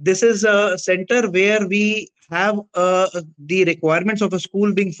 this is a center where we have the requirements of a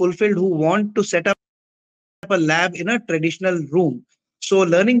school being fulfilled who want to set up a lab in a traditional room. So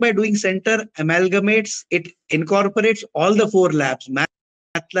learning by doing center amalgamates, it incorporates all the 4 labs: math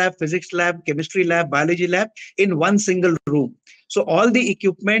lab, physics lab, chemistry lab, biology lab in one single room. So all the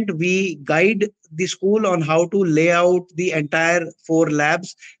equipment, we guide the school on how to lay out the entire 4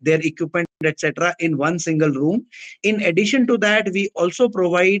 labs, their equipment, etc. in one single room. In addition to that, we also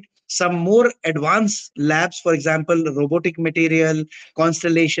provide some more advanced labs, for example, robotic material,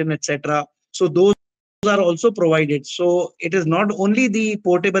 constellation, etc. So those are also provided. So it is not only the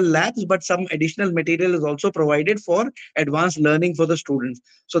portable labs, but some additional material is also provided for advanced learning for the students.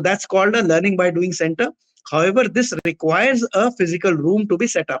 So that's called a learning by doing center. However, this requires a physical room to be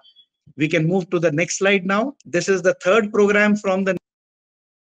set up. We can move to the next slide now. This is the third program from the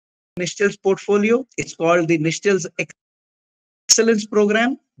Nischel's portfolio. It's called the Nischel's Excellence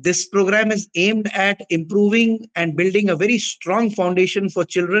Program. This program is aimed at improving and building a very strong foundation for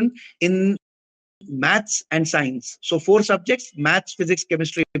children in maths and science. So 4 subjects: maths, physics,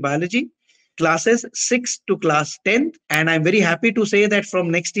 chemistry, biology, classes 6 to class 10th. And I'm very happy to say that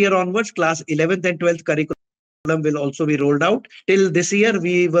from next year onwards, class 11th and 12th curriculum will also be rolled out. Till this year,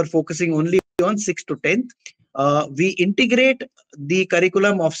 we were focusing only on 6 to 10th. We integrate the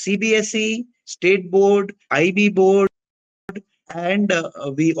curriculum of CBSE, State Board, IB Board, and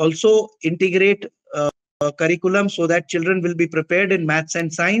we also integrate curriculum so that children will be prepared in maths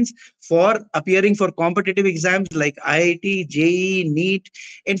and science for appearing for competitive exams like IIT, JEE, NEET.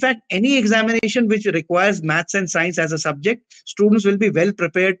 In fact, any examination which requires maths and science as a subject, students will be well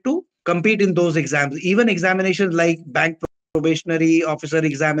prepared to compete in those exams. Even examinations like bank probationary officer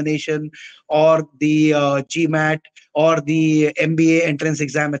examination or the GMAT or the MBA entrance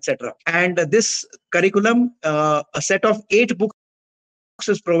exam, etc. And this curriculum, a set of 8 books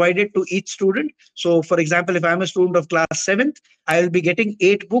is provided to each student. So, for example, if I'm a student of class 7th, I will be getting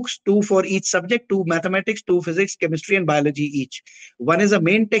 8 books, 2 for each subject: 2 mathematics, 2 physics, chemistry, and biology each. One is a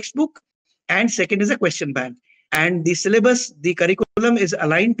main textbook, and second is a question bank. And the syllabus, the curriculum is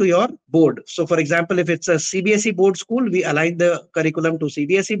aligned to your board. So, for example, if it's a CBSE board school, we align the curriculum to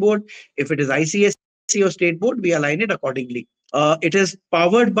CBSE board. If it is ICSE or state board, we align it accordingly. It is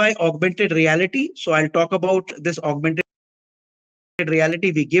powered by augmented reality. So I'll talk about this augmented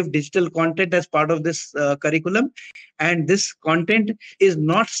reality. We give digital content as part of this curriculum, and this content is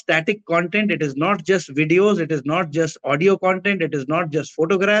not static content. It is not just videos. It is not just audio content. It is not just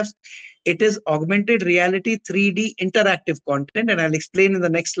photographs. It is augmented reality 3D interactive content, and I'll explain in the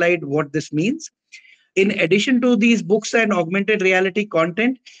next slide what this means. In addition to these books and augmented reality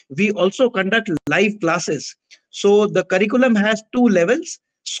content, we also conduct live classes. So the curriculum has 2 levels.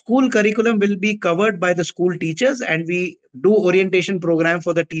 School curriculum will be covered by the school teachers, and we do orientation program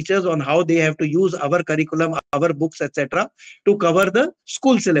for the teachers on how they have to use our curriculum, our books, etc., to cover the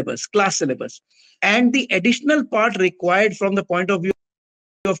school syllabus, class syllabus. And the additional part required from the point of view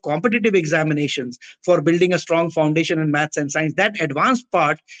of competitive examinations for building a strong foundation in maths and science, that advanced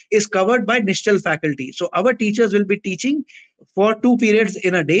part is covered by Nischal faculty. So our teachers will be teaching for 2 periods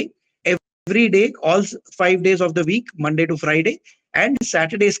in a day, every day, all 5 days of the week, Monday to Friday, and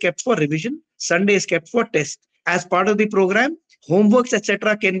Saturday is kept for revision, Sunday is kept for test. As part of the program, homeworks,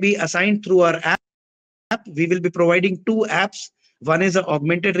 etc., can be assigned through our app. We will be providing 2 apps. One is an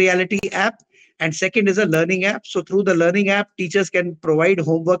augmented reality app, and second is a learning app. So through the learning app, teachers can provide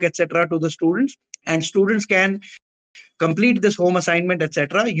homework, etc., to the students, and students can complete this home assignment,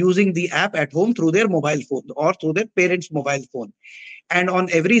 etc., using the app at home through their mobile phone or through their parents' mobile phone. And on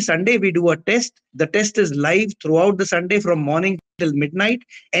every Sunday, we do a test. The test is live throughout the Sunday from morning till midnight.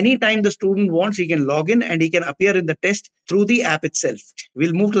 Anytime the student wants, he can log in and he can appear in the test through the app itself.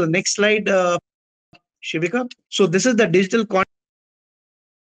 We'll move to the next slide, Shivika. So this is the digital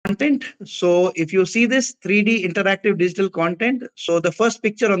content. So if you see this 3D interactive digital content, so the first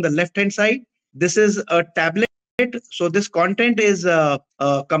picture on the left hand side, this is a tablet. So this content is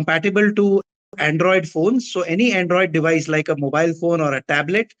compatible to Android phones. So any Android device like a mobile phone or a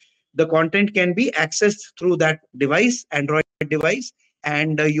tablet, the content can be accessed through that device, Android device.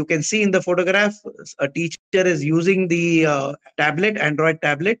 And you can see in the photograph, a teacher is using the tablet, Android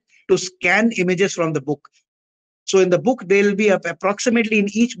tablet, to scan images from the book. So in the book, there'll be approximately in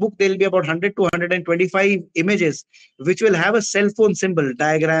each book, there'll be about 100 to 125 images, which will have a cell phone symbol,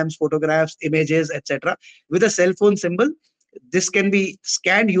 diagrams, photographs, images, etc. With a cell phone symbol. This can be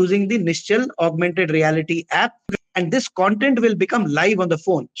scanned using the Nishchal augmented reality app. And this content will become live on the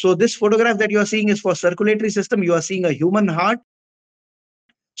phone. So this photograph that you are seeing is for circulatory system. You are seeing a human heart.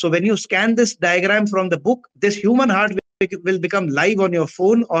 So when you scan this diagram from the book, this human heart will become live on your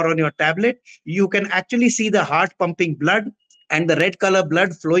phone or on your tablet. You can actually see the heart pumping blood and the red color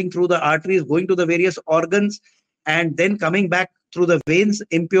blood flowing through the arteries, going to the various organs, and then coming back through the veins,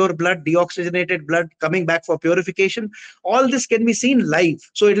 impure blood, deoxygenated blood, coming back for purification. All this can be seen live.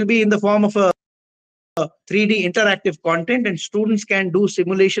 So it will be in the form of a 3D interactive content, and students can do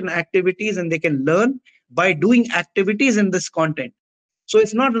simulation activities and they can learn by doing activities in this content. So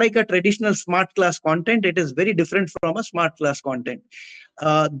it's not like a traditional smart class content. It is very different from a smart class content.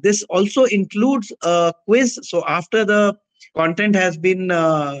 This also includes a quiz. So after the content has been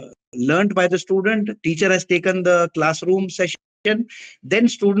learned by the student, teacher has taken the classroom session, then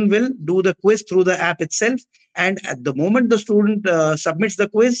student will do the quiz through the app itself. And at the moment the student submits the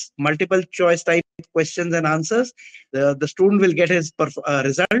quiz, multiple choice type questions and answers, the student will get his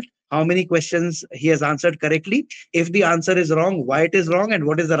result, how many questions he has answered correctly. If the answer is wrong, why it is wrong, and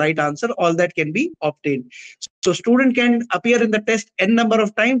what is the right answer, all that can be obtained. So student can appear in the test n number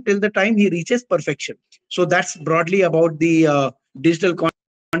of times till the time he reaches perfection. So that's broadly about the digital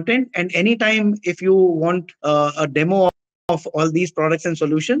content. And anytime if you want a demo of all these products and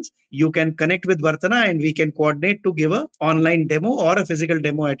solutions, you can connect with Vartana and we can coordinate to give a online demo or a physical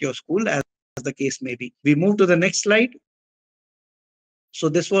demo at your school, as the case may be. We move to the next slide. So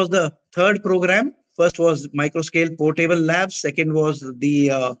this was the third program. First was microscale portable labs. Second was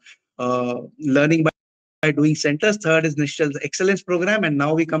the learning by doing centers. Third is Nishchal's excellence program. And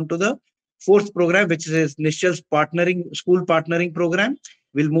now we come to the fourth program, which is Nishchal's school partnering program.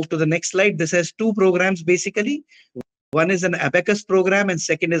 We'll move to the next slide. This has two programs basically. One is an abacus program and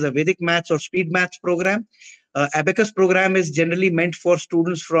second is a Vedic maths or speed maths program. Abacus program is generally meant for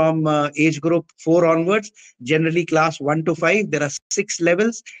students from age group 4 onwards, generally class 1 to 5. There are 6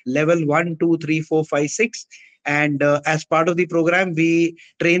 levels, level 1, 2, 3, 4, 5, 6. And as part of the program, we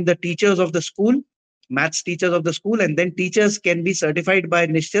train the teachers of the school, maths teachers of the school, and then teachers can be certified by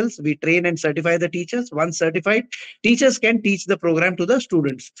Nishchals. We train and certify the teachers. Once certified, teachers can teach the program to the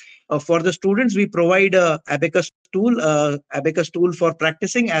students. For the students, we provide a abacus tool for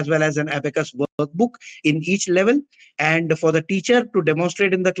practicing, as well as an abacus workbook in each level. And for the teacher to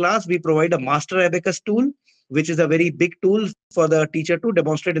demonstrate in the class, we provide a master abacus tool, which is a very big tool for the teacher to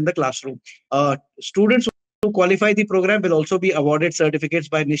demonstrate in the classroom. Students who qualify the program will also be awarded certificates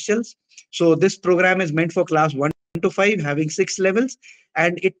by Nishchals. So this program is meant for class 1 to 5, having 6 levels,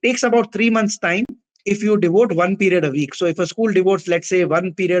 and it takes about 3 months time if you devote 1 period a week. So if a school devotes, let's say,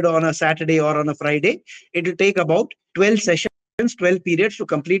 1 period on a Saturday or on a Friday, it will take about 12 sessions, 12 periods to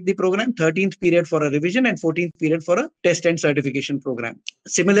complete the program, 13th period for a revision and 14th period for a test and certification program.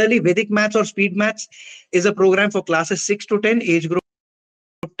 Similarly, Vedic maths or speed maths is a program for classes 6 to 10, age group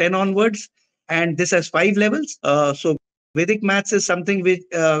 10 onwards, and this has 5 levels. So Vedic maths is something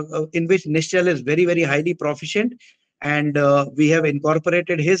in which Nishchal is very, very highly proficient, and we have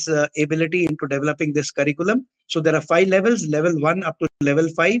incorporated his ability into developing this curriculum. So there are 5 levels, level 1 up to level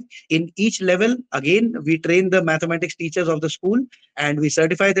 5. In each level, again, we train the mathematics teachers of the school and we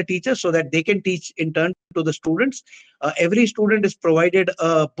certify the teachers so that they can teach in turn to the students. Every student is provided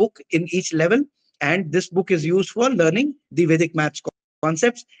a book in each level, and this book is used for learning the Vedic maths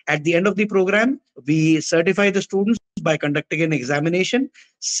concepts. At the end of the program, we certify the students by conducting an examination.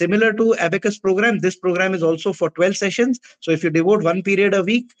 Similar to abacus program, this program is also for 12 sessions. So if you devote 1 period a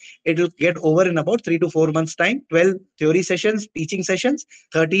week, it will get over in about 3 to 4 months time. 12 theory sessions, teaching sessions,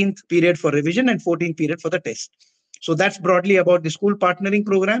 13th period for revision, and 14th period for the test. So that's broadly about the school partnering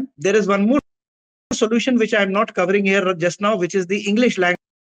program. There is one more solution which I am not covering here just now, which is the English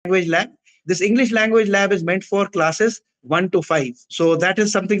language lab. This English language lab is meant for classes 1 to 5. So that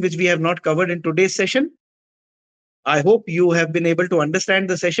is something which we have not covered in today's session. I hope you have been able to understand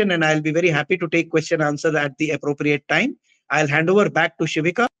the session, and I'll be very happy to take question answer at the appropriate time. I'll hand over back to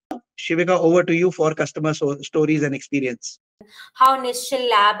Shivika. Shivika, over to you for customer stories and experience. How Nischal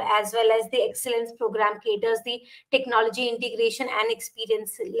Lab as well as the Excellence Program caters the technology integration and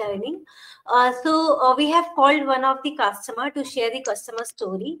experience learning. We have called one of the customer to share the customer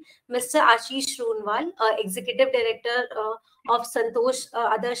story, Mr. Ashish Roonwal, Executive Director of Santosh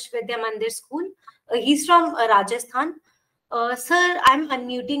Adarsh Vidya Mandir School. He's from Rajasthan. Sir, I'm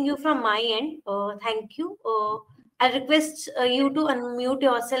unmuting you from my end. Thank you. I request you to unmute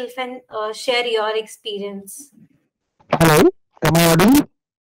yourself and share your experience. Hello, am I audible?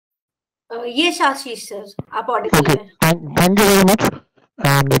 Yes, Ashish sir, आप audible Okay, हैं. thank you very much,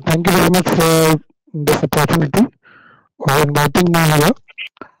 and thank you very much for this opportunity or inviting me here.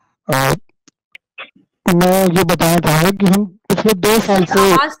 Uh, मैं ये बताना चाहूँगा कि हम पिछले 2 साल से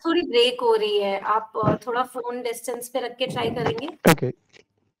आवाज थोड़ी ब्रेक हो रही है, आप थोड़ा फोन डिस्टेंस पे रख के ट्राई करेंगे. ओके,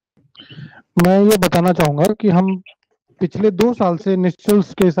 मैं ये बताना चाहूँगा कि हम पिछले 2 साल से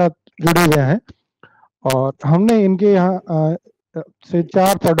निश्चल्स के साथ जुड़े हुए हैं और हमने इनके यहाँ से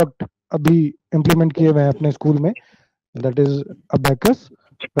 4 प्रोडक्ट अभी इम्प्लीमेंट किए हुए हैं अपने स्कूल में. दैट इज अबैकस,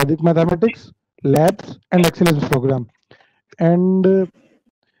 वैदिक mathematics, labs and excellence programme. And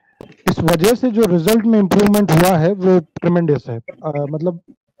इस वजह से जो रिजल्ट में इम्प्रूवमेंट हुआ है वो ट्रेमेंडियस है. मतलब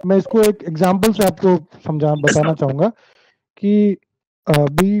मैं इसको एक एग्जांपल से आपको बताना चाहूँगा कि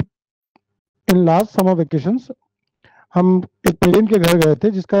अभी इन लास्ट समर वेकेशंस हम एक पेरेंट के घर गए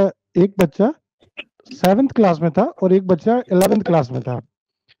थे जिसका एक बच्चा 7th क्लास में था और एक बच्चा 11th क्लास में था.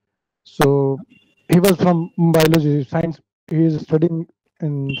 सो he was from biology science, he is studying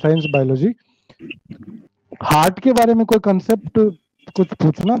in science biology. Heart के बारे में कोई कंसेप्ट कुछ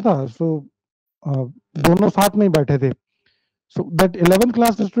पूछना था, सो दोनों साथ में ही बैठे थे. So that 11th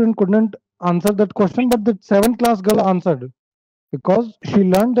class student couldn't answer that question, but the 7th class girl answered because she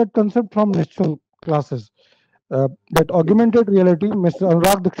learned that concept from Nischal classes. That augmented reality Mr.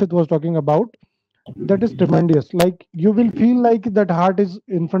 Anurag Dixit was talking about, that is tremendous. Like you will feel like that heart is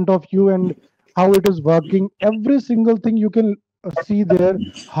in front of you and how it is working. Every single thing you can see there,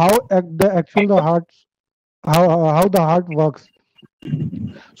 how the hearts, how the heart works.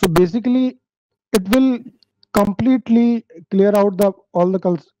 So basically, it will completely clear out all the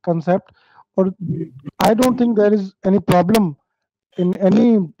concept, or I don't think there is any problem in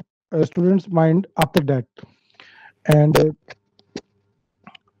any student's mind after that. And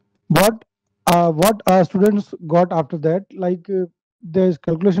what our students got after that, like their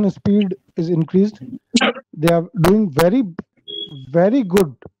calculation speed is increased. They are doing very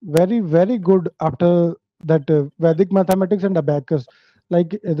good, very good after that Vedic mathematics and abacus.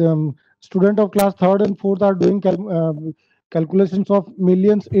 Like the student of class 3rd and 4th are doing calculations of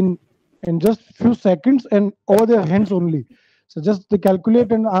millions in just few seconds and over their hands only. So just they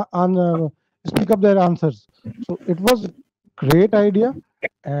calculate and speak up their answers. So it was great idea,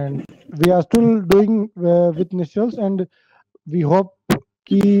 and we are still doing with Nischals, and we hope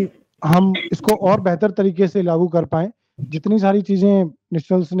कि हम इसको और बेहतर तरीके से लागू कर पाएं. जितनी सारी चीजें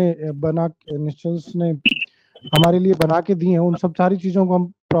निश्चल्स ने हमारे लिए बना के दी हैं, उन सब सारी चीजों को हम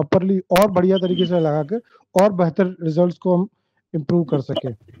प्रॉपरली और बढ़िया तरीके से लगाकर और बेहतर रिजल्ट्स को हम इम्प्रूव कर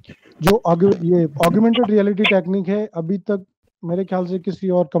सके. जो ये ऑगमेंटेड रियलिटी टेक्निक है, अभी तक मेरे ख्याल से किसी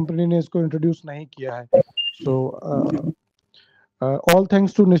और कंपनी ने इसको इंट्रोड्यूस नहीं किया है. So all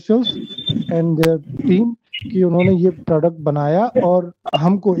thanks to निश्चल्स and their team कि उन्होंने ये प्रोडक्ट बनाया और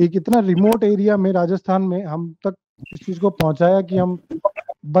हमको एक इतना रिमोट एरिया में राजस्थान में हम तक इस चीज को पहुंचाया कि हम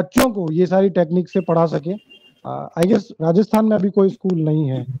बच्चों को ये सारी टेक्निक से पढ़ा सके. आई गेस राजस्थान में अभी कोई स्कूल नहीं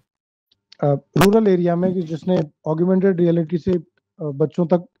है रूरल एरिया में जिसने ऑगमेंटेड रियलिटी से बच्चों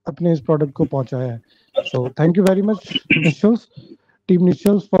तक अपने इस प्रोडक्ट को पहुंचाया है. So thank you very much निश्चल्स, team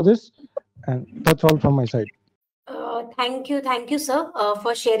निश्चल्स for this, and that's all from my side. Thank you, sir,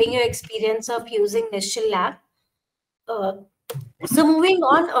 for sharing your experience of using Nischal Lab. So moving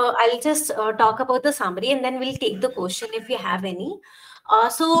on, I'll just talk about the summary and then we'll take the question if you have any.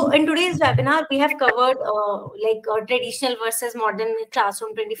 So in today's webinar, we have covered traditional versus modern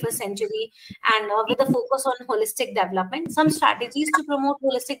classroom 21st century, and with a focus on holistic development. Some strategies to promote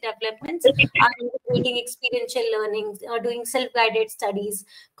holistic developments are integrating experiential learning, doing self-guided studies,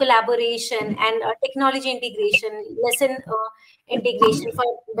 collaboration, and technology integration, lesson integration for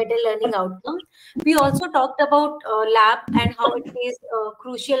better learning outcome. We also talked about lab and how it plays a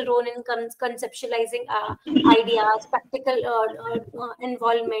crucial role in conceptualizing ideas, practical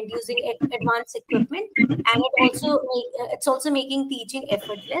involvement using advanced equipment, and it's also making teaching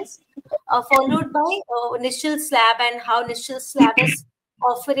effortless. Followed by initial slab and how initial slab is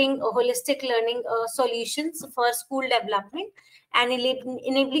offering holistic learning solutions for school development and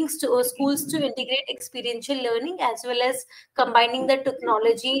enabling schools to integrate experiential learning as well as combining the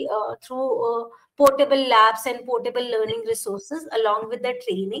technology through portable labs and portable learning resources along with the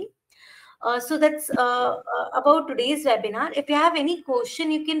training. So that's about today's webinar. If you have any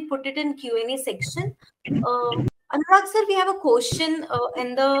question, you can put it in Q&A section. Anurag sir, we have a question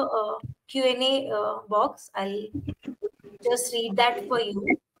in the Q&A box. I'll just read that for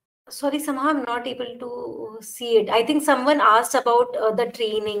you. Sorry, somehow I'm not able to see it. I think someone asked about the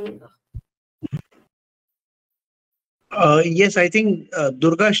training. Yes, I think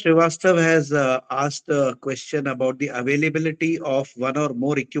Durga Srivastav has asked a question about the availability of one or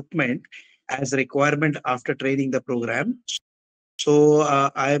more equipment as requirement after training the program. So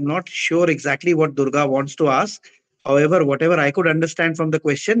I am not sure exactly what Durga wants to ask. However, whatever I could understand from the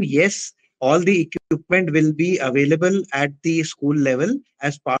question, yes, all the equipment will be available at the school level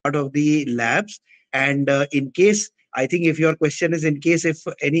as part of the labs. And in case, I think if your question is in case if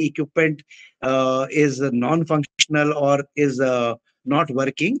any equipment is non-functional or is not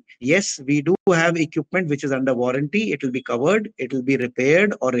working, yes, we do have equipment which is under warranty. It will be covered, it will be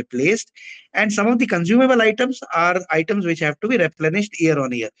repaired or replaced. And some of the consumable items are items which have to be replenished year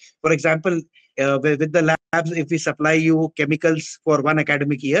on year. For example, with the labs, if we supply you chemicals for one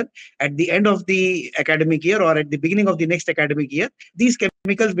academic year, at the end of the academic year or at the beginning of the next academic year, these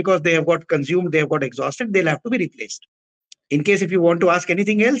chemicals, because they have got consumed, they have got exhausted, they'll have to be replaced. In case if you want to ask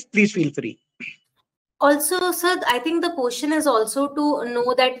anything else, please feel free. Also, sir, I think the question is also to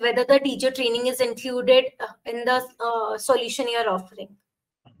know that whether the teacher training is included in the solution you are offering.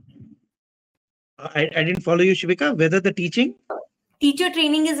 I didn't follow you, Shivika. Whether the teaching? Teacher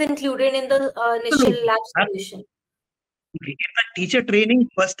training is included in the initial lab solution. Teacher training,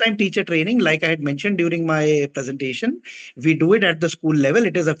 first time teacher training, like I had mentioned during my presentation, we do it at the school level.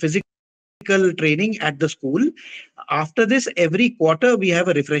 It is a physical training at the school. After this, every quarter we have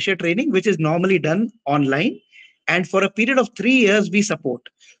a refresher training, which is normally done online. And for a period of 3 years, we support.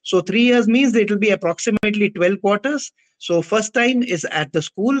 So 3 years means it will be approximately 12 quarters. So first time is at the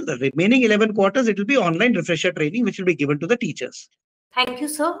school. The remaining 11 quarters, it will be online refresher training, which will be given to the teachers. Thank you,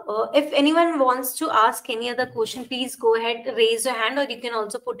 sir. If anyone wants to ask any other question, please go ahead, raise your hand, or you can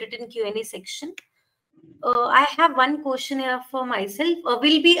also put it in Q&A section. I have one question here for myself. I'll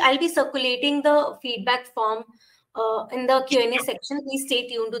be circulating the feedback form in the Q&A section. Please stay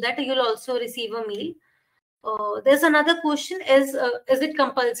tuned to that. You'll also receive a mail. There's another question: is it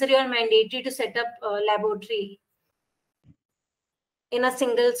compulsory or mandatory to set up a laboratory in a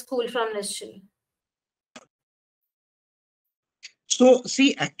single school from Nishchal? So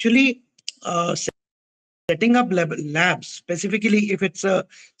see, actually, setting up labs, specifically if it's a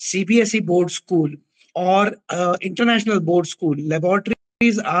CBSE board school or international board school,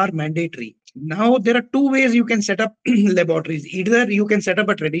 laboratories are mandatory. Now, there are two ways you can set up laboratories. Either you can set up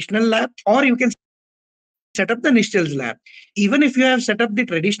a traditional lab or you can set up the Nishchal's lab. Even if you have set up the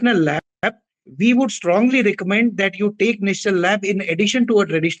traditional lab, we would strongly recommend that you take Nishchal lab in addition to a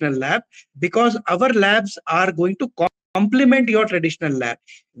traditional lab, because our labs are going to complement your traditional lab.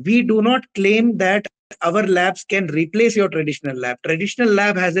 We do not claim that our labs can replace your traditional lab. Traditional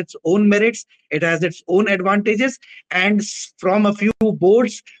lab has its own merits, it has its own advantages, and from a few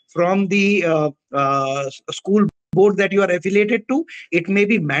boards, from the school board that you are affiliated to, it may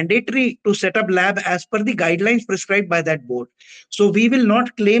be mandatory to set up lab as per the guidelines prescribed by that board. So we will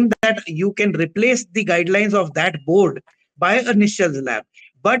not claim that you can replace the guidelines of that board by a Nishchal's lab.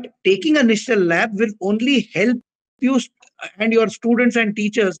 But taking a Nishchal lab will only help you and your students and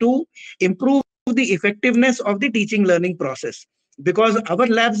teachers to improve the effectiveness of the teaching learning process, because our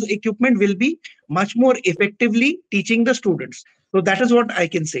labs equipment will be much more effectively teaching the students. So that is what I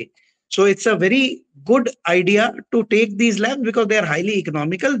can say. So it's a very good idea to take these labs because they are highly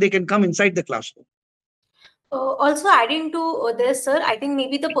economical. They can come inside the classroom. Also adding to this, sir, I think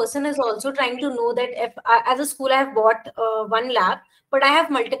maybe the person is also trying to know that if as a school I have bought one lab, but I have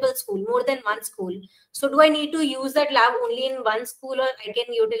multiple school, more than one school. So do I need to use that lab only in one school, or I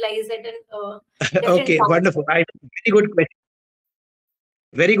can utilize it in different Okay, wonderful. Very good question.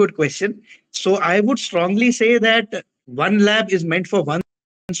 Very good question. So I would strongly say that one lab is meant for one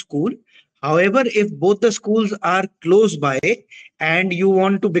school. However, if both the schools are close by and you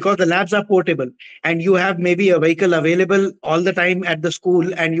want to, because the labs are portable and you have maybe a vehicle available all the time at the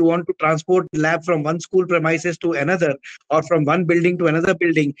school and you want to transport the lab from one school premises to another or from one building to another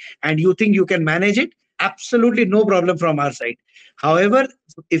building and you think you can manage it, absolutely no problem from our side. However,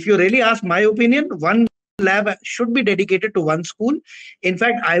 if you really ask my opinion, one lab should be dedicated to one school. In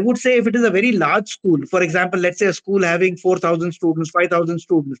fact, I would say if it is a very large school, for example, let's say a school having 4,000 students, 5,000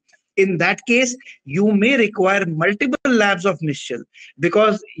 students, in that case, you may require multiple labs of Nischal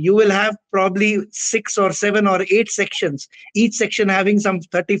because you will have probably 6 or 7 or 8 sections, each section having some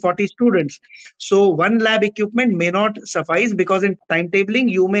 30, 40 students. So one lab equipment may not suffice because in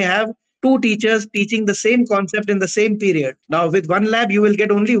timetabling, you may have two teachers teaching the same concept in the same period. Now, with one lab, you will get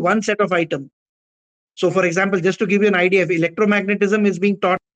only one set of items. So, for example, just to give you an idea, if electromagnetism is being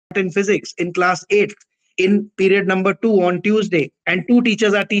taught in physics in class 8, in period number 2 on Tuesday, and two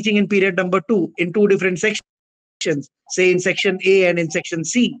teachers are teaching in period number 2 in two different sections, say in section A and in section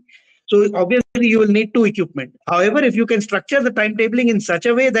C. So obviously you will need two equipment. However, if you can structure the timetabling in such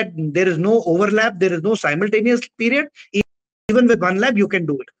a way that there is no overlap, there is no simultaneous period, even with one lab, you can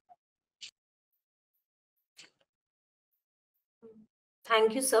do it.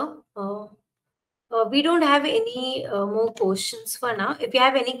 Thank you, sir. We don't have any more questions for now. If you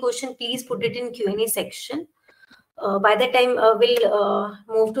have any question, please put it in Q&A section. By that time, we'll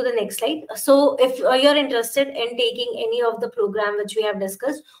move to the next slide. So if you're interested in taking any of the program which we have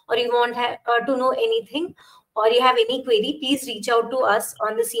discussed, or you want to know anything, or you have any query, please reach out to us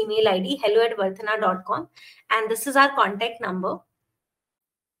on this email ID, hello@varthana.com. And this is our contact number.